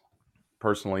ops,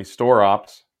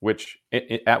 which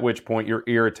at which point you're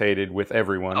irritated with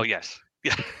everyone. Oh, yes.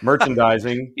 Yeah.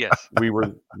 Merchandising. Yes. We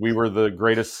were the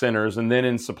greatest sinners. And then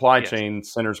in supply chain,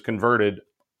 sinners converted,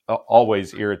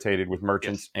 always irritated with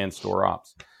merchants and store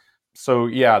ops. So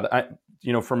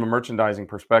from a merchandising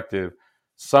perspective,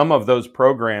 some of those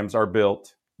programs are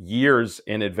built years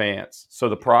in advance. So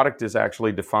the product is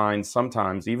actually defined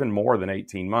sometimes even more than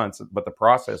 18 months, but the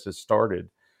process is started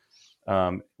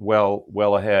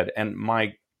well ahead. And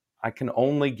I can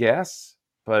only guess,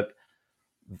 but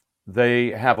they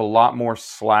have a lot more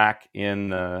slack in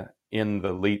the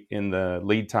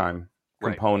lead time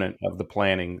component of the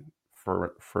planning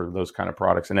for those kind of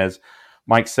products. And as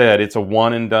Mike said, it's a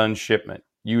one and done shipment.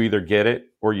 You either get it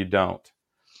or you don't,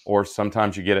 or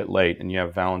sometimes you get it late and you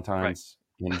have Valentine's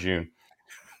in June,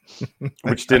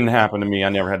 which didn't happen to me. I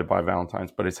never had to buy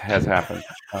Valentine's, but it has happened.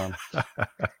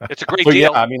 It's a great deal. Yeah,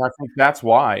 I mean, I think that's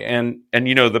why. And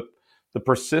the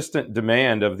persistent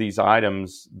demand of these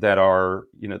items that are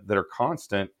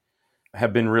constant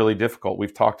have been really difficult.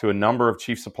 We've talked to a number of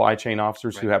chief supply chain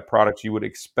officers who have products you would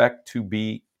expect to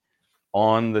be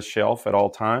on the shelf at all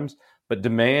times, but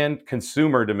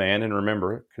consumer demand, and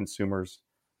remember, consumers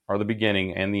are the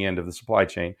beginning and the end of the supply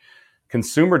chain.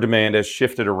 Consumer demand has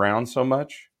shifted around so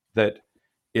much that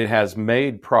it has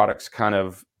made products kind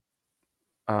of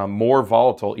more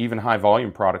volatile, even high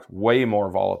volume products, way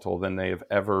more volatile than they have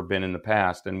ever been in the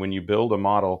past. And when you build a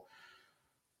model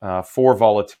for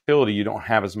volatility, you don't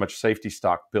have as much safety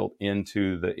stock built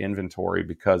into the inventory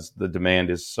because the demand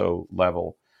is so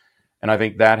level. And I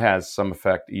think that has some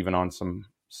effect even on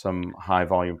some high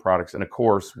volume products. And of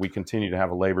course, we continue to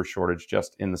have a labor shortage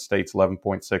just in the States,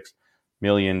 11.6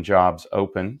 million jobs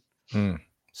open.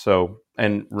 So,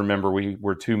 and remember, we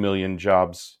were 2 million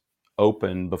jobs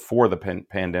open before the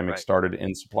pandemic started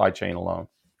in supply chain alone.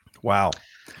 Wow.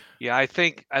 Yeah, I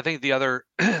think the other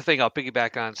thing I'll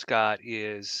piggyback on, Scott,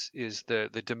 is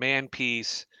the demand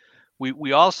piece.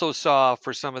 We also saw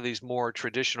for some of these more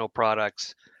traditional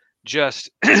products just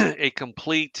a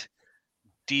complete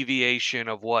deviation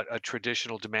of what a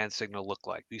traditional demand signal looked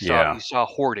like. You saw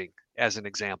hoarding as an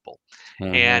example.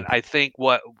 And I think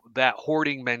what that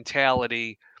hoarding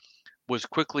mentality was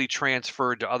quickly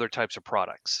transferred to other types of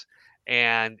products.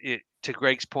 And to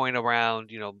Greg's point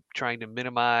around, trying to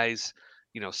minimize,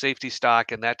 safety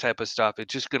stock and that type of stuff,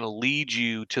 it's just going to lead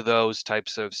you to those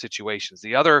types of situations.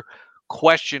 The other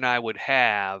question I would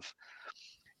have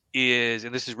is,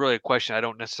 and this is really a question I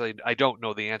don't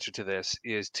know the answer to this,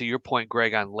 is to your point,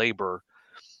 Greg, on labor.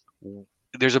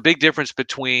 There's a big difference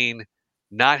between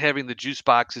not having the juice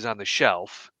boxes on the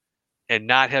shelf and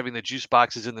not having the juice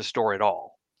boxes in the store at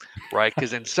all, right?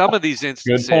 Because in some of these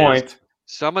instances, good point.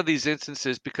 Some of these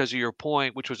instances, because of your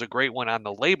point, which was a great one on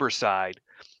the labor side,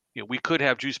 we could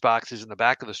have juice boxes in the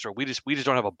back of the store. We just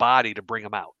don't have a body to bring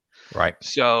them out. Right.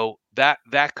 So that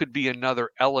could be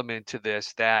another element to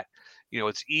this, that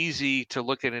it's easy to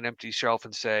look at an empty shelf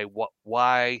and say,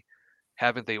 why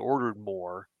haven't they ordered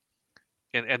more?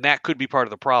 And that could be part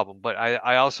of the problem. But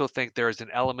I also think there is an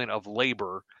element of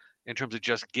labor in terms of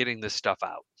just getting this stuff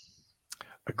out.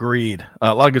 Agreed.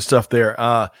 A lot of good stuff there.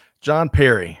 John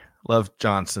Perry. Love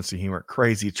John's sense of humor.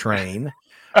 Crazy Train.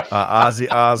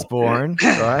 Ozzy Osbourne,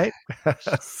 right?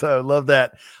 So love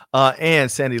that.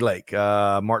 And Sandy Lake,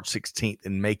 March 16th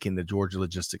in Macon, the Georgia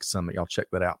Logistics Summit. Y'all check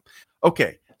that out.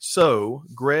 Okay, so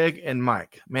Greg and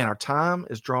Mike, man, our time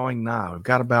is drawing nigh. We've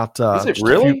got about Is it just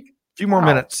really? few more Wow.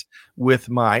 minutes with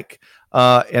Mike,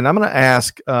 and I'm going to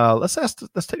ask. Let's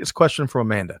take this question from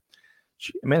Amanda.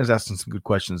 Amanda's asking some good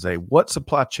questions today. What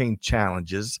supply chain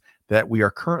challenges that we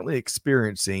are currently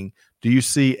experiencing do you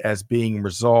see as being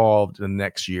resolved in the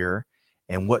next year,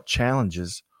 and what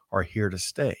challenges are here to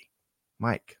stay?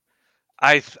 Mike.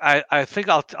 I think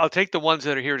I'll take the ones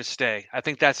that are here to stay. I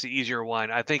think that's the easier one.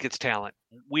 I think it's talent.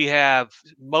 We have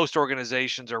most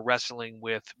organizations are wrestling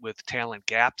with talent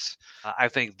gaps. I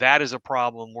think that is a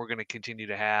problem we're going to continue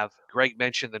to have. Greg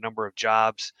mentioned the number of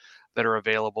jobs that are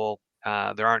available.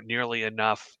 There aren't nearly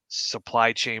enough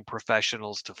supply chain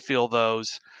professionals to fill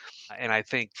those, and I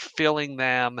think filling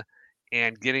them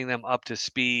and getting them up to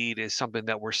speed is something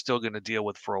that we're still going to deal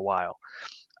with for a while.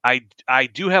 I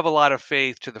do have a lot of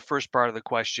faith to the first part of the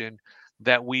question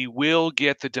that we will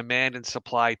get the demand and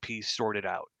supply piece sorted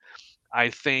out. I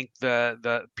think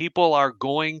the people are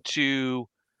going to,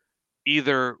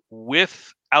 either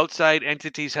with outside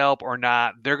entities help or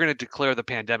not, they're going to declare the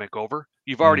pandemic over.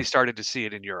 You've already started to see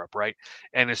it in Europe, right?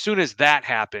 And as soon as that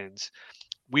happens,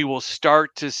 we will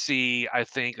start to see, I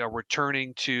think, a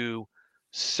returning to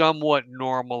somewhat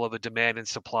normal of a demand and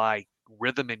supply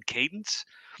rhythm and cadence.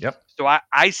 Yep. So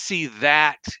I see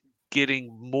that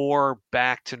getting more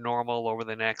back to normal over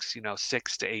the next,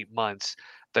 6 to 8 months.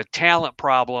 The talent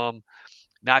problem,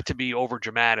 not to be over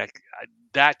dramatic,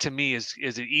 that to me is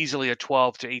easily a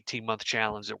 12 to 18 month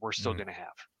challenge that we're still going to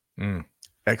have.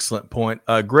 Excellent point.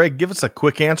 Greg, give us a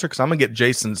quick answer because I'm going to get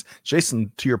Jason,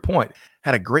 to your point,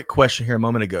 had a great question here a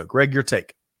moment ago. Greg, your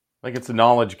take. I think it's a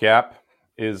knowledge gap,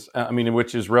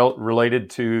 which is related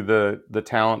to the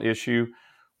talent issue.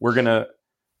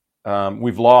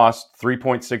 We've lost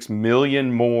 3.6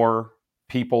 million more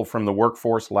people from the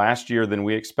workforce last year than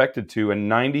we expected to, and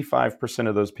 95%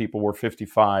 of those people were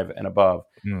 55 and above.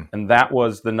 And that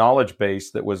was the knowledge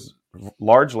base that was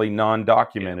largely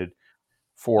non-documented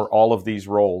for all of these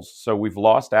roles. So we've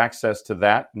lost access to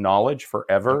that knowledge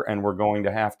forever, and we're going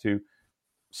to have to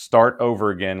start over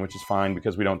again, which is fine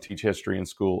because we don't teach history in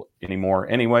school anymore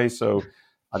anyway. So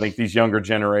I think these younger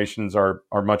generations are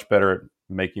much better at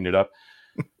making it up.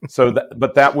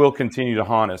 But that will continue to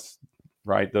haunt us,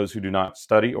 right? Those who do not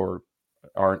study or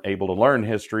aren't able to learn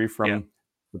history from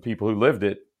the people who lived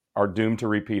it are doomed to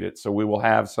repeat it. So we will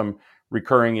have some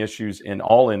recurring issues in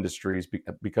all industries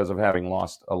because of having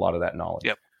lost a lot of that knowledge.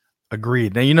 Yep.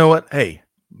 Agreed. Now, you know what? Hey,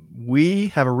 we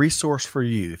have a resource for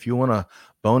you. If you want to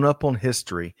bone up on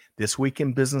history, This Week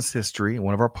in Business History,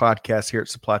 one of our podcasts here at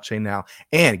Supply Chain Now.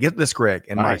 And get this, Greg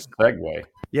and nice Mike. Segue.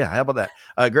 Yeah, how about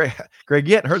that? Greg,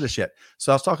 you hadn't heard this yet.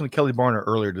 So I was talking to Kelly Barner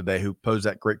earlier today, who posed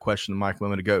that great question to Mike a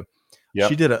moment ago. Yep.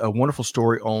 She did a wonderful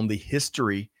story on the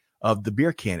history of the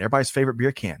beer can, everybody's favorite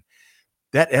beer can.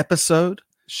 That episode,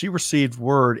 she received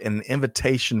word and an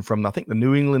invitation from, I think, the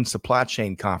New England Supply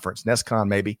Chain Conference, NESCON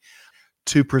maybe,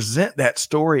 to present that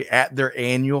story at their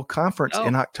annual conference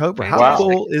in October. How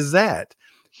cool is that?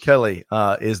 Kelly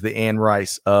is the Anne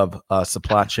Rice of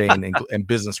supply chain and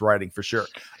business writing for sure.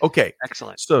 Okay.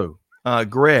 Excellent. So,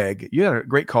 Greg, you had a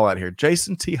great call out here.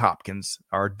 Jason T. Hopkins,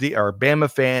 our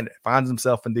Bama fan, finds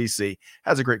himself in D.C.,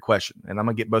 has a great question. And I'm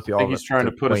going to get both of y'all. I think he's trying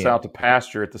to put us out to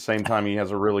pasture at the same time he has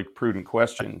a really prudent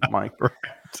question, Mike. Right.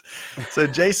 So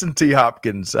Jason T.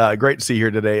 Hopkins, great to see you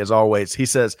here today, as always. He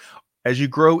says, as you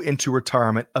grow into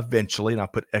retirement eventually, and I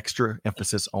put extra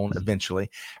emphasis on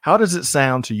eventually, how does it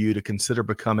sound to you to consider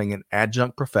becoming an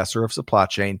adjunct professor of supply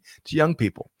chain to young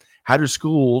people? How do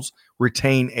schools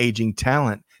retain aging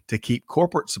talent to keep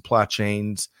corporate supply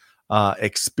chains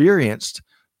experienced,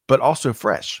 but also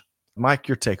fresh? Mike,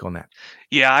 your take on that?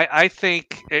 Yeah, I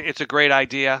think it's a great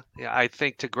idea. Yeah, I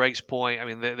think to Greg's point, I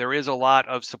mean, there is a lot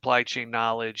of supply chain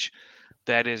knowledge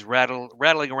that is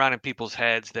rattling around in people's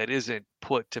heads that isn't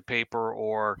put to paper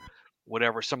or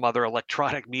whatever, some other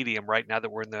electronic medium right now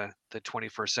that we're in the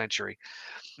 21st century.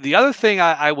 The other thing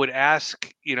I would ask,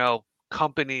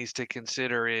 companies to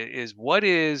consider is what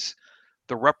is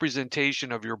the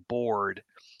representation of your board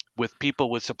with people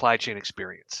with supply chain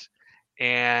experience?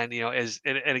 And,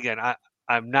 and again,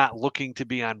 I'm not looking to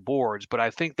be on boards, but I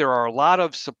think there are a lot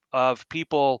of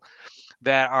people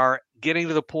that are getting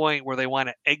to the point where they want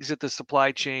to exit the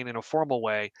supply chain in a formal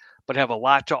way, but have a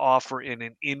lot to offer in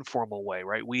an informal way,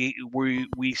 right? We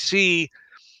see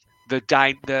the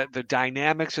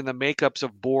dynamics and the makeups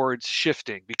of boards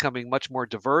shifting, becoming much more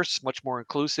diverse, much more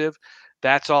inclusive.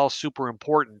 That's all super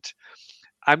important.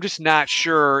 I'm just not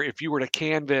sure if you were to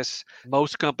canvass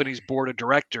most companies' board of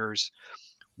directors,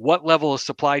 what level of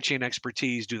supply chain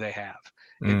expertise do they have?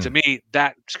 And to me,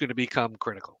 that's going to become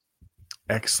critical.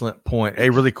 Excellent point.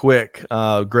 Hey, really quick,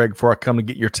 Greg, before I come to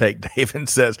get your take, David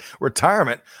says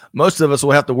retirement. Most of us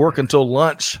will have to work until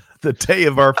lunch the day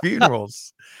of our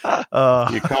funerals.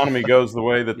 The economy goes the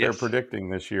way that they're Yes. predicting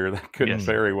this year. That could Yes.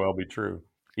 very well be true,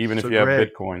 even So if you have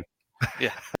Greg- Bitcoin.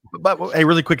 Yeah. But hey,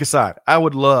 really quick aside, I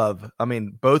would love,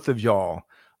 both of y'all,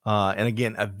 and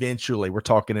again, eventually, we're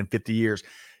talking in 50 years,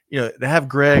 to have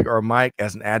Greg or Mike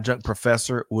as an adjunct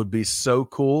professor would be so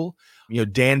cool.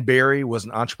 Dan Barry was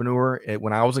an entrepreneur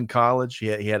when I was in college. He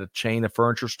had a chain of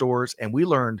furniture stores, and we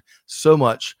learned so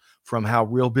much from how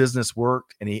real business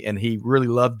worked, and he really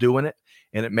loved doing it,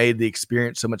 and it made the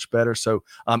experience so much better. So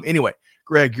anyway,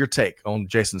 Greg, your take on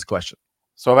Jason's question.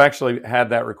 So I've actually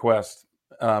had that request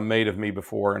made of me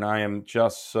before, and I am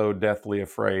just so deathly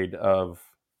afraid of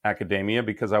academia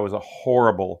because I was a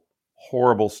horrible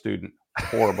student.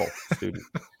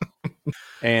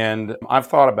 And I've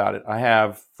thought about it. I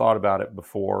have thought about it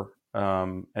before.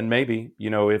 And maybe,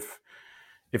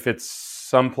 if it's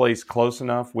someplace close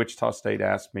enough. Wichita State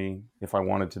asked me if I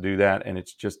wanted to do that, and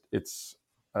it's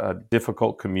a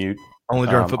difficult commute. Only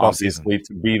during football season.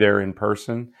 To be there in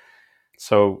person.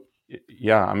 So,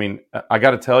 yeah, I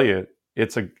got to tell you,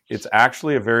 it's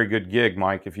actually a very good gig,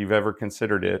 Mike. If you've ever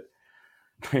considered it,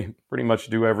 they pretty much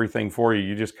do everything for you.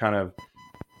 You just kind of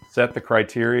set the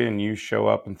criteria and you show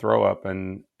up and throw up,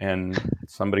 and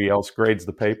somebody else grades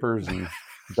the papers and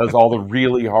does all the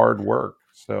really hard work.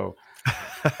 So,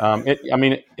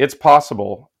 it's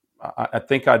possible. I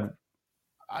think I'd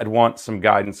want some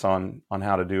guidance on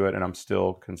how to do it, and I'm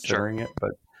still considering it.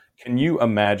 But can you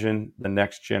imagine the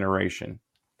next generation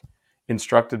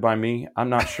instructed by me? I'm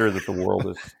not sure that the world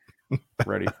is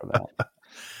ready for that.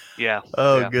 Yeah.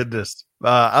 Oh, yeah. goodness.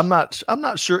 I'm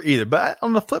not sure either. But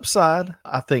on the flip side,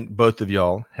 I think both of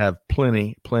y'all have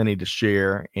plenty to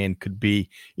share and could be,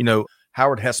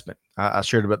 Howard Hessman. I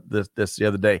shared about this the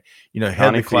other day.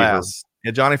 Head of the class.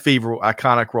 Yeah, Johnny Fever,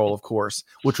 iconic role, of course,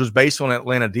 which was based on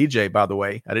Atlanta DJ, by the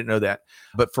way. I didn't know that.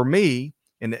 But for me,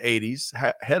 in the 80s,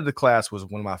 Head of the Class was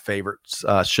one of my favorite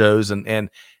shows. And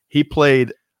he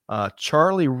played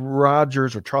Charlie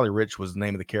Rogers, or Charlie Rich was the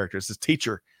name of the character. It's this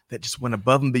teacher that just went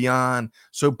above and beyond,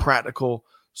 so practical,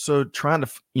 so trying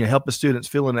to help the students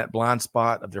fill in that blind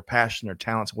spot of their passion, their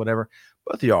talents, whatever.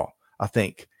 Both of y'all, I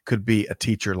think, could be a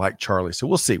teacher like Charlie. So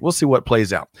we'll see what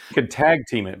plays out. You could tag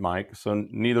team it, Mike, so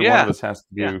neither one of us has to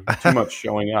do too much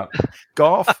showing up.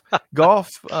 Golf,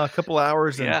 a couple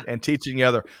hours and teaching the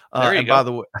other. There you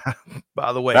go.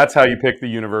 By the way, that's how you pick the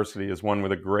university, is one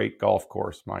with a great golf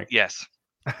course, Mike. Yes.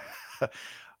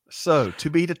 So to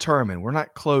be determined. We're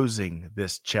not closing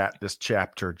this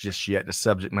chapter just yet, the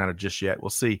subject matter just yet. We'll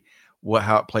see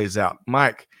how it plays out.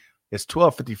 Mike, it's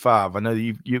 12:55. I know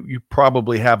you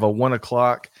probably have a 1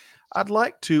 o'clock. I'd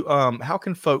like to. How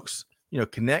can folks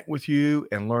connect with you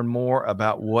and learn more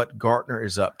about what Gartner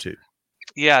is up to?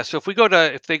 Yeah, so if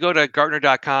they go to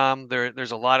Gartner.com,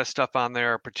 there's a lot of stuff on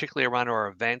there, particularly around our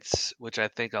events, which I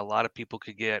think a lot of people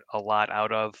could get a lot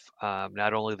out of.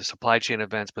 Not only the supply chain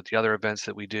events, but the other events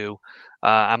that we do.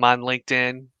 I'm on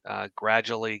LinkedIn,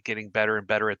 gradually getting better and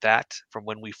better at that from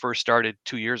when we first started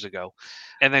 2 years ago.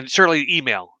 And then certainly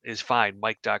email is fine,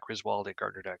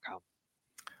 mike.griswold@gartner.com.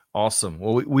 Awesome.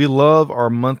 Well, we love our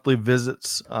monthly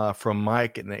visits from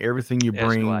Mike and everything you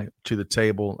bring to the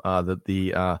table,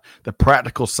 the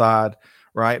practical side,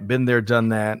 right? Been there, done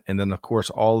that. And then, of course,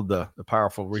 all of the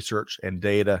powerful research and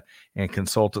data and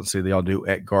consultancy they all do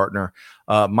at Gartner.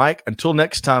 Mike, until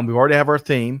next time, we already have our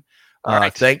theme.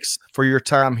 Right. Thanks for your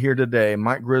time here today.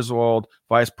 Mike Griswold,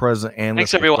 Vice President and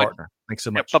Thanks, everyone. Gartner. Thanks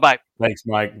so much. Bye-bye. Thanks,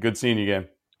 Mike. Good seeing you again.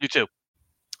 You too.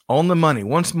 On the money,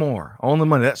 once more. On the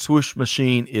money. That swoosh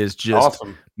machine is just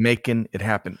awesome. Making it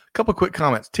happen. A couple of quick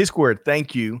comments. T-Squared,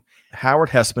 thank you. Howard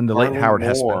Hessman, the late Howard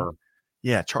Hessman.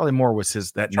 Yeah, Charlie Moore was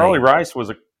Charlie name. Rice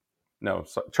was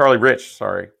Charlie Rich,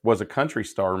 was a country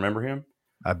star. Remember him?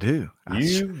 I do.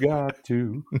 You got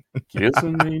to kiss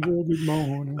an angel good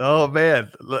morning. Oh,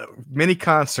 man. Look, mini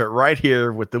concert right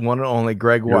here with the one and only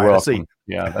Greg White. You're welcome.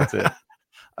 Yeah, that's it.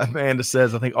 Amanda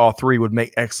says, I think all three would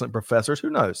make excellent professors. Who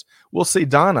knows? We'll see.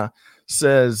 Donna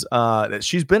says that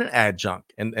she's been an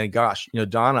adjunct. And gosh,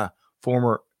 Donna,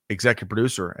 former executive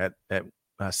producer at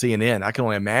CNN. I can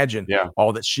only imagine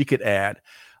all that she could add.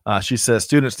 She says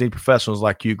students need professionals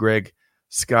like you, Greg,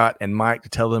 Scott, and Mike to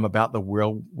tell them about the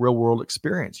real world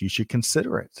experience. You should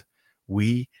consider it.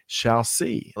 We shall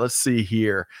see. Let's see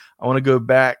here. I want to go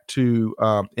back to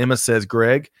Emma says,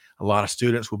 Greg, a lot of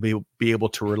students will be able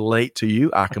to relate to you.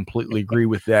 I completely agree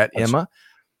with that, Emma.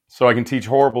 so I can teach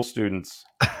horrible students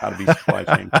how to be supply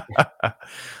chain.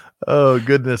 Oh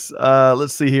goodness.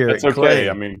 Let's see here. That's okay. Clay.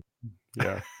 I mean,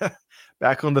 yeah.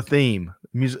 Back on the theme.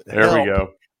 Music. There we Help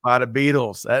go. by the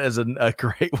Beatles. That is a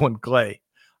great one, Clay.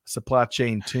 Supply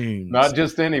chain tunes. Not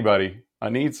just anybody. I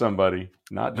need somebody.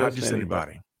 Not just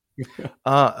anybody.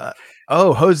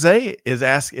 Jose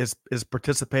is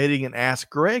participating and ask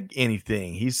Greg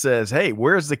anything. He says, "Hey,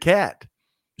 where's the cat?"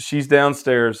 She's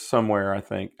downstairs somewhere, I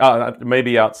think.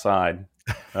 Maybe outside.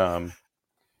 We have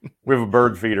a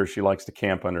bird feeder. She likes to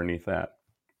camp underneath that.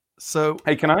 So,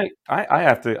 hey, can I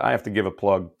have to give a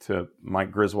plug to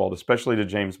Mike Griswold, especially to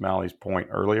James Malley's point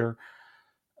earlier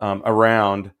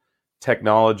around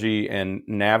technology and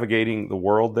navigating the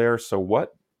world there. So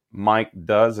what Mike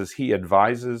does is he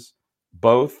advises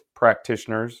both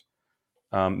practitioners,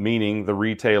 meaning the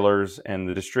retailers and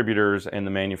the distributors and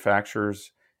the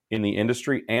manufacturers in the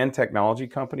industry, and technology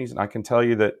companies. And I can tell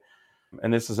you that,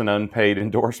 and this is an unpaid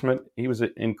endorsement, he was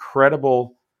an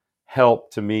incredible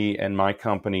help to me and my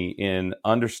company in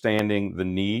understanding the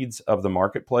needs of the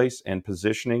marketplace and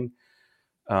positioning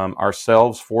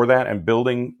ourselves for that and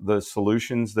building the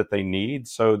solutions that they need.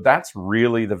 So that's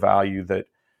really the value that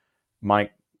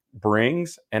Mike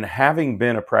brings. And having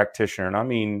been a practitioner, and I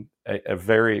mean a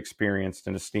very experienced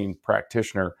and esteemed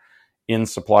practitioner in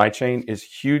supply chain, is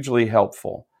hugely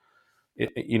helpful.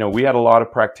 We had a lot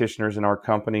of practitioners in our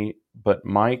company, but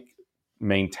Mike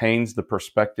maintains the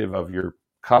perspective of your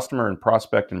customer and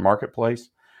prospect and marketplace.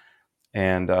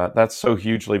 And that's so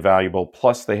hugely valuable.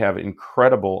 Plus, they have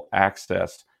incredible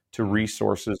access to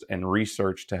resources and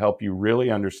research to help you really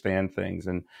understand things.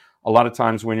 And a lot of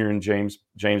times when you're in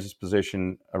James's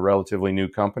position, a relatively new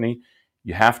company,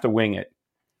 you have to wing it.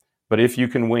 But if you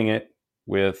can wing it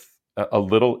with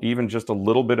even just a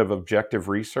little bit of objective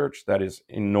research, that is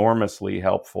enormously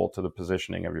helpful to the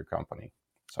positioning of your company.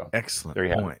 So excellent there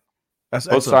you point. have it. That's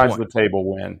both sides of the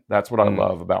table win. That's what I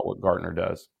love about what Gartner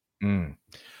does. I'm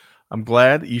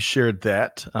glad you shared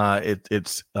that.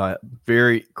 It's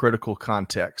very critical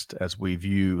context as we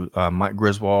view Mike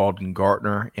Griswold and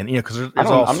Gartner, and because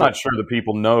I'm not sure that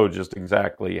people know just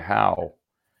exactly how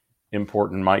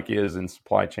important Mike is in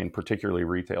supply chain, particularly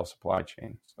retail supply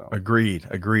chain. So agreed.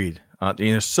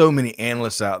 There's so many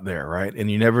analysts out there, right? And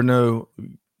you never know.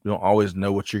 You don't always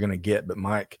know what you're going to get, but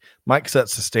Mike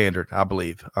sets the standard, I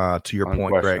believe, to your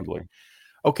point, Greg.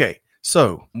 Okay,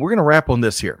 so we're going to wrap on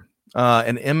this here.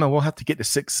 And Emma, we'll have to get to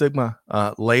Six Sigma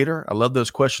later. I love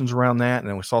those questions around that. And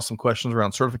then we saw some questions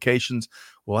around certifications.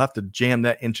 We'll have to jam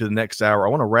that into the next hour. I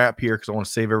want to wrap here because I want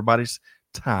to save everybody's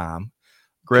time.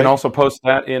 Greg? You can also post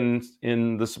that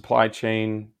in the supply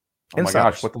chain. Oh Insiders. My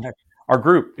gosh, what the heck? Our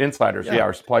group, Insiders. Yeah,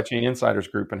 our supply chain insiders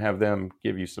group, and have them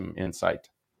give you some insight.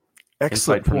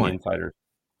 Excellent from point. The insiders.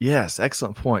 Yes,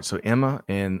 excellent point. So Emma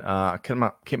and I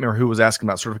can't remember who was asking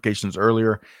about certifications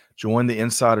earlier. Join the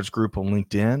Insiders group on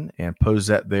LinkedIn and post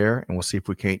that there, and we'll see if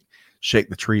we can't shake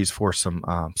the trees for some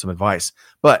advice.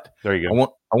 But there you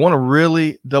go. I want to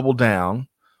really double down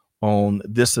on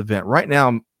this event right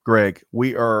now, Greg.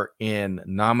 We are in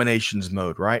nominations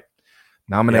mode, right?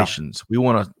 Nominations.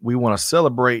 Yeah. We want to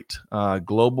celebrate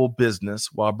global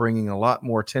business while bringing a lot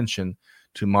more attention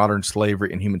to modern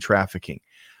slavery and human trafficking.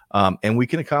 And we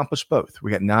can accomplish both.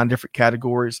 We got 9 different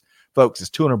categories. Folks, it's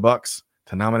 $200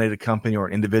 to nominate a company or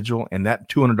an individual, and that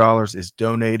 $200 is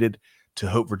donated to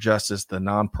Hope for Justice, the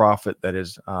nonprofit that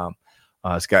is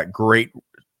it's got great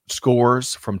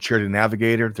scores from Charity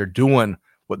Navigator. They're doing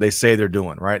what they say they're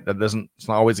doing, right? It's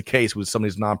not always the case with some of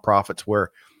these nonprofits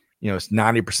where, it's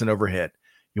 90% overhead.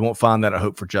 You won't find that at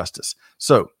Hope for Justice.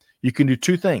 So you can do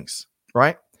 2 things,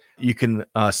 right? You can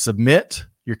submit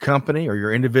your company or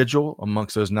your individual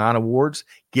amongst those 9 awards,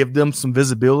 give them some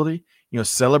visibility,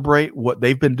 celebrate what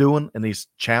they've been doing in these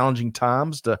challenging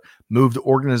times to move the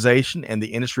organization and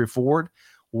the industry forward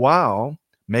while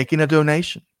making a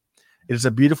donation. It is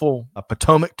a beautiful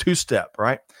Potomac 2-step,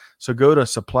 right? So go to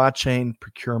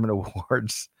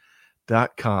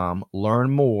supplychainprocurementawards.com, learn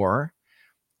more,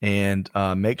 and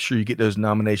make sure you get those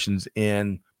nominations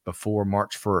in before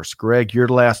March 1st. Greg, your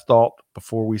last thought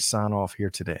before we sign off here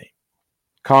today.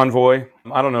 Convoy.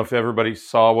 I don't know if everybody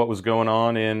saw what was going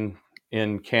on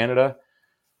in Canada,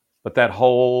 but that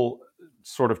whole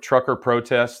sort of trucker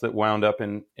protest that wound up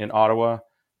in Ottawa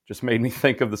just made me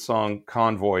think of the song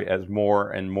Convoy as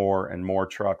more and more and more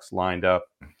trucks lined up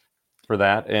for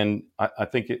that. And I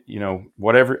think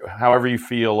however you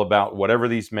feel about whatever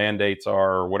these mandates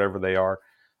are or whatever they are,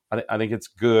 I think it's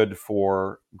good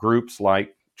for groups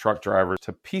like truck drivers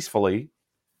to peacefully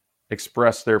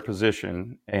express their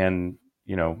position and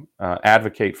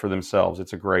advocate for themselves.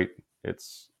 It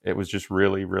was just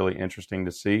really, really interesting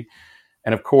to see.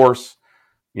 And of course,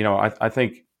 I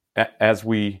think as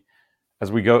we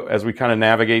kind of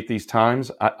navigate these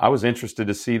times, I was interested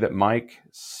to see that Mike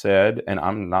said, and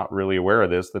I'm not really aware of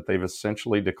this, that they've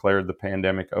essentially declared the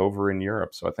pandemic over in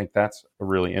Europe. So I think that's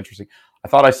really interesting. I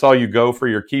thought I saw you go for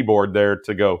your keyboard there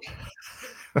to go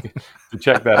to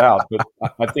check that out.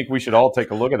 But I think we should all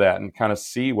take a look at that and kind of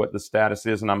see what the status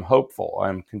is. And I'm hopeful.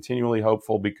 I'm continually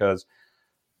hopeful because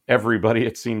everybody,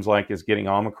 it seems like, is getting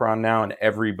Omicron now, and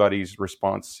everybody's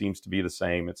response seems to be the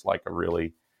same. It's like a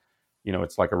really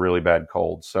bad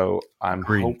cold. So I'm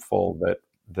hopeful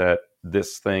that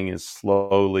this thing is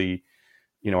slowly,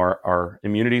 our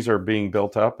immunities are being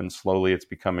built up, and slowly it's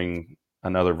becoming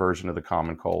another version of the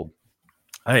common cold.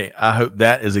 Hey, I hope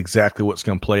that is exactly what's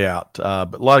going to play out.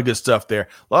 But a lot of good stuff there.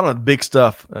 A lot of big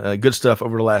stuff, good stuff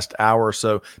over the last hour or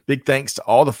so. Big thanks to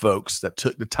all the folks that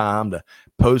took the time to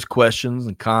pose questions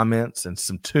and comments and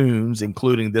some tunes,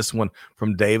 including this one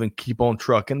from Dave and Keep On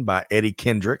Trucking by Eddie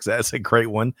Kendricks. That's a great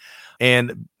one.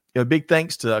 And big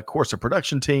thanks to, of course, the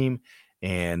production team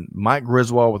and Mike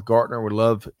Griswold with Gartner. We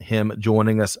love him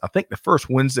joining us. I think the first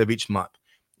Wednesday of each month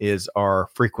is our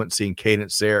frequency and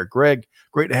cadence there. Greg,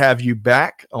 great to have you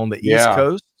back on the East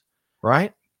Coast,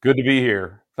 right? Good to be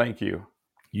here. Thank you.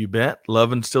 You bet.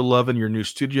 Still loving your new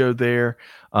studio there.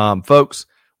 Folks,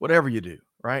 whatever you do,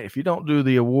 right? If you don't do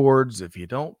the awards, if you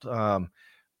don't, find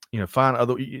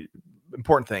other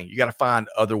important thing, you got to find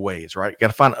other ways, right? You got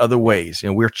to find other ways.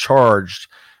 We're charged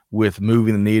with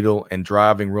moving the needle and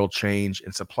driving real change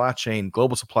in supply chain,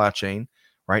 global supply chain,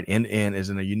 right? NN is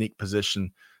in a unique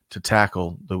position to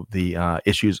tackle the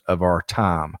issues of our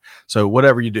time. So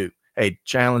whatever you do, hey,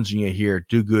 challenging you here,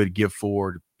 do good, give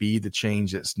forward, be the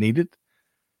change that's needed.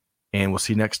 And we'll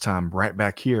see you next time right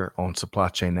back here on Supply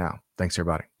Chain Now. Thanks,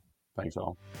 everybody. Thanks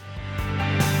all.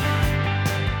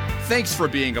 Thanks for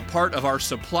being a part of our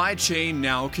Supply Chain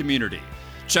Now community.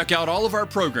 Check out all of our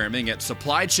programming at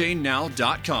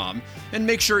supplychainnow.com and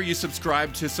make sure you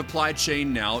subscribe to Supply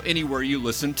Chain Now anywhere you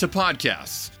listen to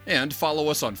podcasts. And follow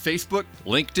us on Facebook,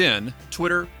 LinkedIn,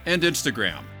 Twitter, and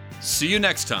Instagram. See you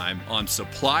next time on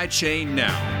Supply Chain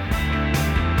Now.